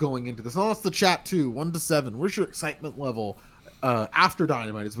level going into this? Oh, it's the chat too, 1 to 7. Where's your excitement level after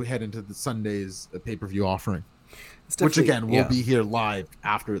Dynamite as we head into the Sunday's pay-per-view offering? Which again will be here live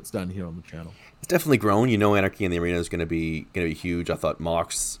after it's done here on the channel. It's definitely grown. You know, Anarchy in the Arena is going to be huge. I thought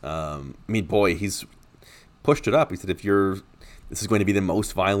Mox. He's pushed it up. He said, this is going to be the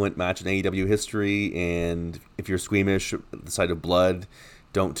most violent match in AEW history, and if you're squeamish at the sight of blood,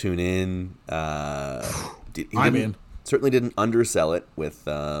 don't tune in. Certainly didn't undersell it with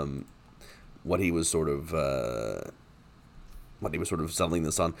what he was sort of selling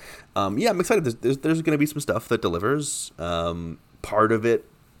this on. I'm excited. There's going to be some stuff that delivers. Part of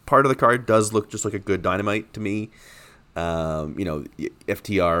the card does look just like a good Dynamite to me.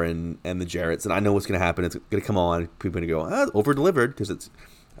 FTR and the Jarretts, and I know what's going to happen. It's going to come on. People are going to go over delivered because it's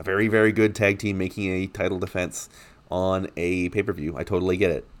a very, very good tag team making a title defense on a pay-per-view. I totally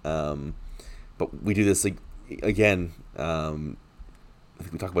get it. But we do this again. I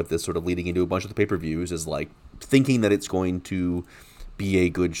think we talk about this sort of leading into a bunch of the pay-per-views is like thinking that it's going to be a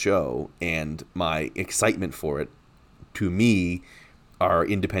good show, and my excitement for it, to me, are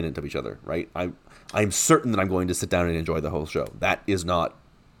independent of each other, right? I'm certain that I'm going to sit down and enjoy the whole show. That is not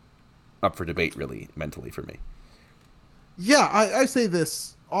up for debate, really, mentally for me. Yeah, I say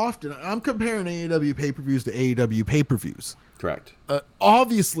this often. I'm comparing AEW pay-per-views to AEW pay-per-views. Correct.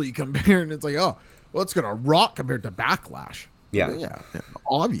 Obviously, comparing, it's like, oh, well, it's going to rock compared to Backlash. Yeah,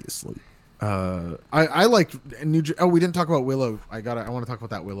 obviously. I liked we didn't talk about Willow. I want to talk about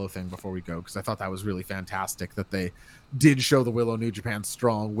that Willow thing before we go, because I thought that was really fantastic that they did show the Willow New Japan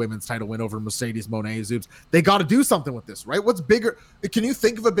Strong women's title win over Mercedes Moné Zubs. They got to do something with this, right? What's bigger? Can you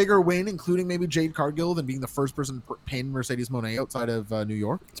think of a bigger win, including maybe Jade Cargill, than being the first person to pin Mercedes Moné outside of New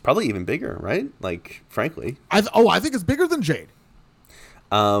York? It's probably even bigger, right? Like, frankly, I think it's bigger than Jade.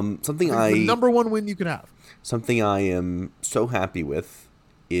 The number one win you could have. Something I am so happy with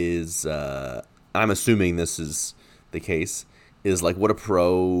is, I'm assuming this is the case, is like what a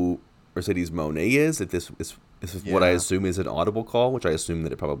pro Mercedes Moné is. If this is what I assume is an audible call, which I assume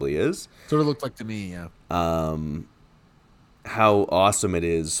that it probably is. Sort of looked like to me, yeah. How awesome it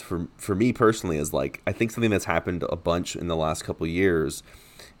is for me personally is like, I think something that's happened a bunch in the last couple of years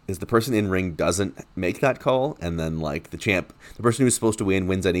is the person in ring doesn't make that call, and then like the person who's supposed to win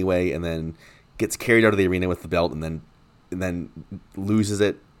wins anyway, and then gets carried out of the arena with the belt, and then loses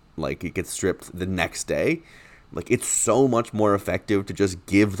it, like it gets stripped the next day. Like, it's so much more effective to just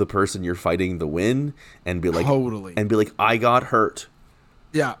give the person you're fighting the win and be like, totally, and be like, I got hurt.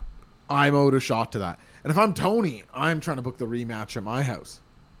 Yeah, I'm owed a shot to that. And if I'm Tony, I'm trying to book the rematch at my house.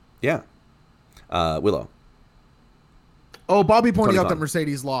 Yeah. Willow. Oh, Bobby pointing out that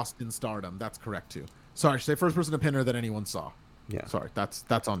Mercedes lost in Stardom. That's correct too. Sorry, say first person to pin her that anyone saw. Yeah. Sorry,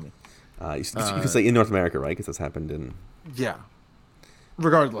 that's on me. You can say in North America, right? Because that's happened in. Yeah.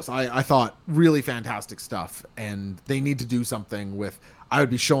 Regardless, I thought really fantastic stuff, and they need to do something with. I would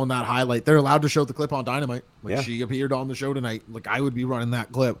be showing that highlight. They're allowed to show the clip on Dynamite. She appeared on the show tonight. Like, I would be running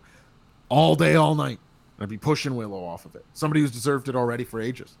that clip all day, all night. I'd be pushing Willow off of it. Somebody who's deserved it already for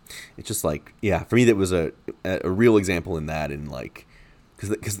ages. It's just like, yeah, for me that was a real example in that, and like,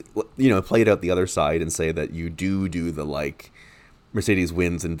 because play it out the other side and say that you do the like Mercedes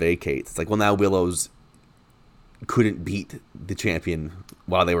wins and vacates. It's like, well, now Willow's couldn't beat the champion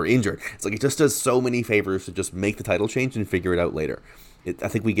while they were injured. It's like, it just does so many favors to just make the title change and figure it out later. I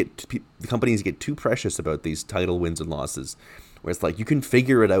think the companies get too precious about these title wins and losses, where it's like, you can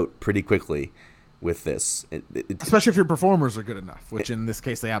figure it out pretty quickly with this. Especially if your performers are good enough, which in this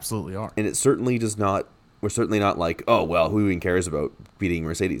case they absolutely are. And it certainly does not, we're certainly not like, oh, well, who even cares about beating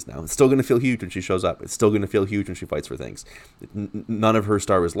Mercedes now? It's still going to feel huge when she shows up. It's still going to feel huge when she fights for things. None of her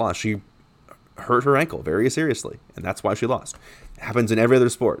star was lost. She hurt her ankle very seriously, and that's why she lost. It happens in every other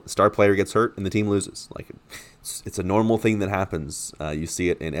sport. The star player gets hurt and the team loses. Like, it's a normal thing that happens. You see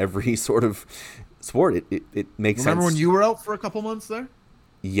it in every sort of sport. It makes sense. Remember when you were out for a couple months there?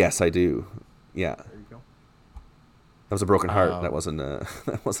 Yes, I do. Yeah. There you go. That was a broken heart. That wasn't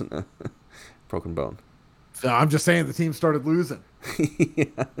a broken bone. I'm just saying the team started losing.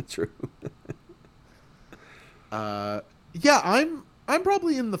 Yeah, true. I'm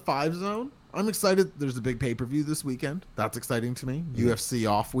probably in the 5 zone. I'm excited. There's a big pay-per-view this weekend. That's exciting to me. UFC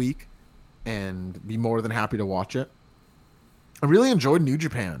off week, and be more than happy to watch it. I really enjoyed New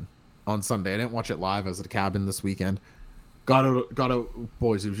Japan on Sunday. I didn't watch it live. I was at a cabin this weekend. Got out,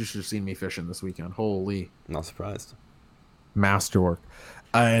 boys, you should have seen me fishing this weekend. Holy. Not surprised. Masterwork.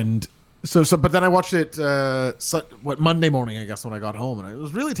 And but then I watched it, Monday morning, I guess, when I got home, and I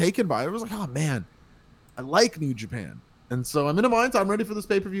was really taken by it. I was like, oh man, I like New Japan. And so I'm in a mindset. I'm ready for this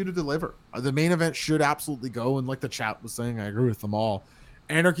pay-per-view to deliver. The main event should absolutely go. And like the chat was saying, I agree with them all.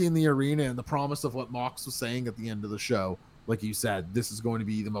 Anarchy in the arena and the promise of what Mox was saying at the end of the show. Like you said, this is going to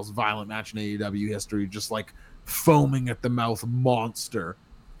be the most violent match in AEW history. Just like foaming at the mouth monster.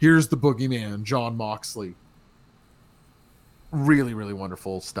 Here's the boogeyman, Jon Moxley. Really, really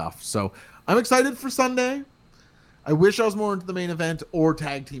wonderful stuff. So I'm excited for Sunday. I wish I was more into the main event or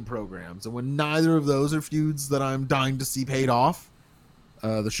tag team programs. And when neither of those are feuds that I'm dying to see paid off,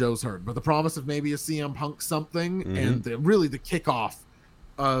 the show's hurt. But the promise of maybe a CM Punk something and really the kickoff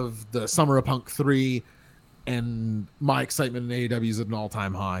of the Summer of Punk 3 and my excitement in AEW is at an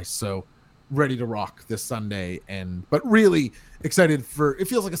all-time high. So ready to rock this Sunday. But really excited for, it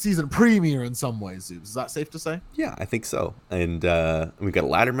feels like a season premiere in some ways, Zeus. Is that safe to say? Yeah, I think so. And we've got a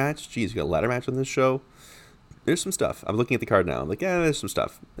ladder match. Jeez, we got a ladder match on this show. There's some stuff. I'm looking at the card now. I'm like, yeah, there's some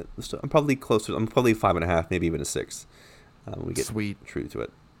stuff. I'm probably closer. I'm probably 5.5, maybe even a 6. When we get true to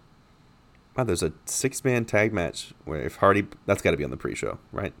it. Wow, there's a 6-man tag match where if Hardy, that's got to be on the pre-show,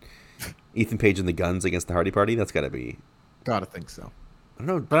 right? Ethan Page and the Guns against the Hardy Party. That's got to be. Gotta think so. I don't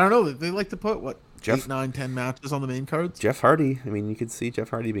know, but I don't know. They like to put 8, 9, 10 matches on the main cards. Jeff Hardy. I mean, you could see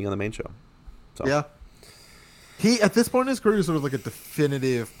Jeff Hardy being on the main show. So. Yeah. He, at this point in his career, is sort of like a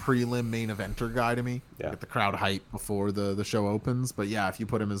definitive prelim main eventer guy to me. Yeah. Get the crowd hype before the show opens. But yeah, if you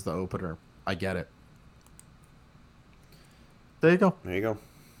put him as the opener, I get it. There you go. There you go.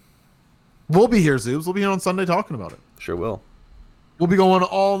 We'll be here, Zoobs. We'll be here on Sunday talking about it. Sure will. We'll be going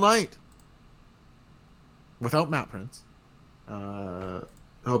all night without Matt Prince. I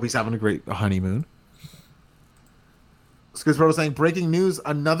hope he's having a great honeymoon. Scoots Bro was saying, breaking news,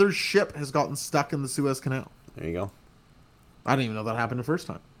 another ship has gotten stuck in the Suez Canal. There you go. I didn't even know that happened the first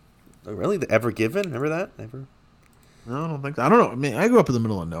time. Oh, really? The Ever Given? Remember that? Ever? No, I don't think so. I don't know. I mean, I grew up in the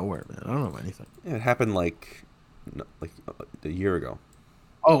middle of nowhere, man. I don't know anything. Yeah, it happened like a year ago.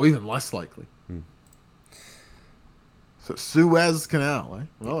 Oh, even less likely. So Suez Canal, eh?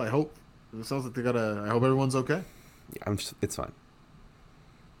 Well, I hope. It sounds like I hope everyone's okay. Yeah, it's fine.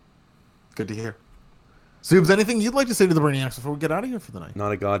 Good to hear. Zoobs, anything you'd like to say to the Brainiacs before we get out of here for the night?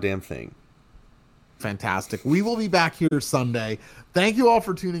 Not a goddamn thing. Fantastic. We will be back here Sunday. Thank you all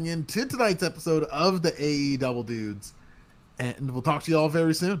for tuning in to tonight's episode of the AE Double Dudes. And we'll talk to you all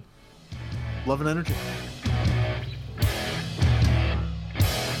very soon. Love and energy.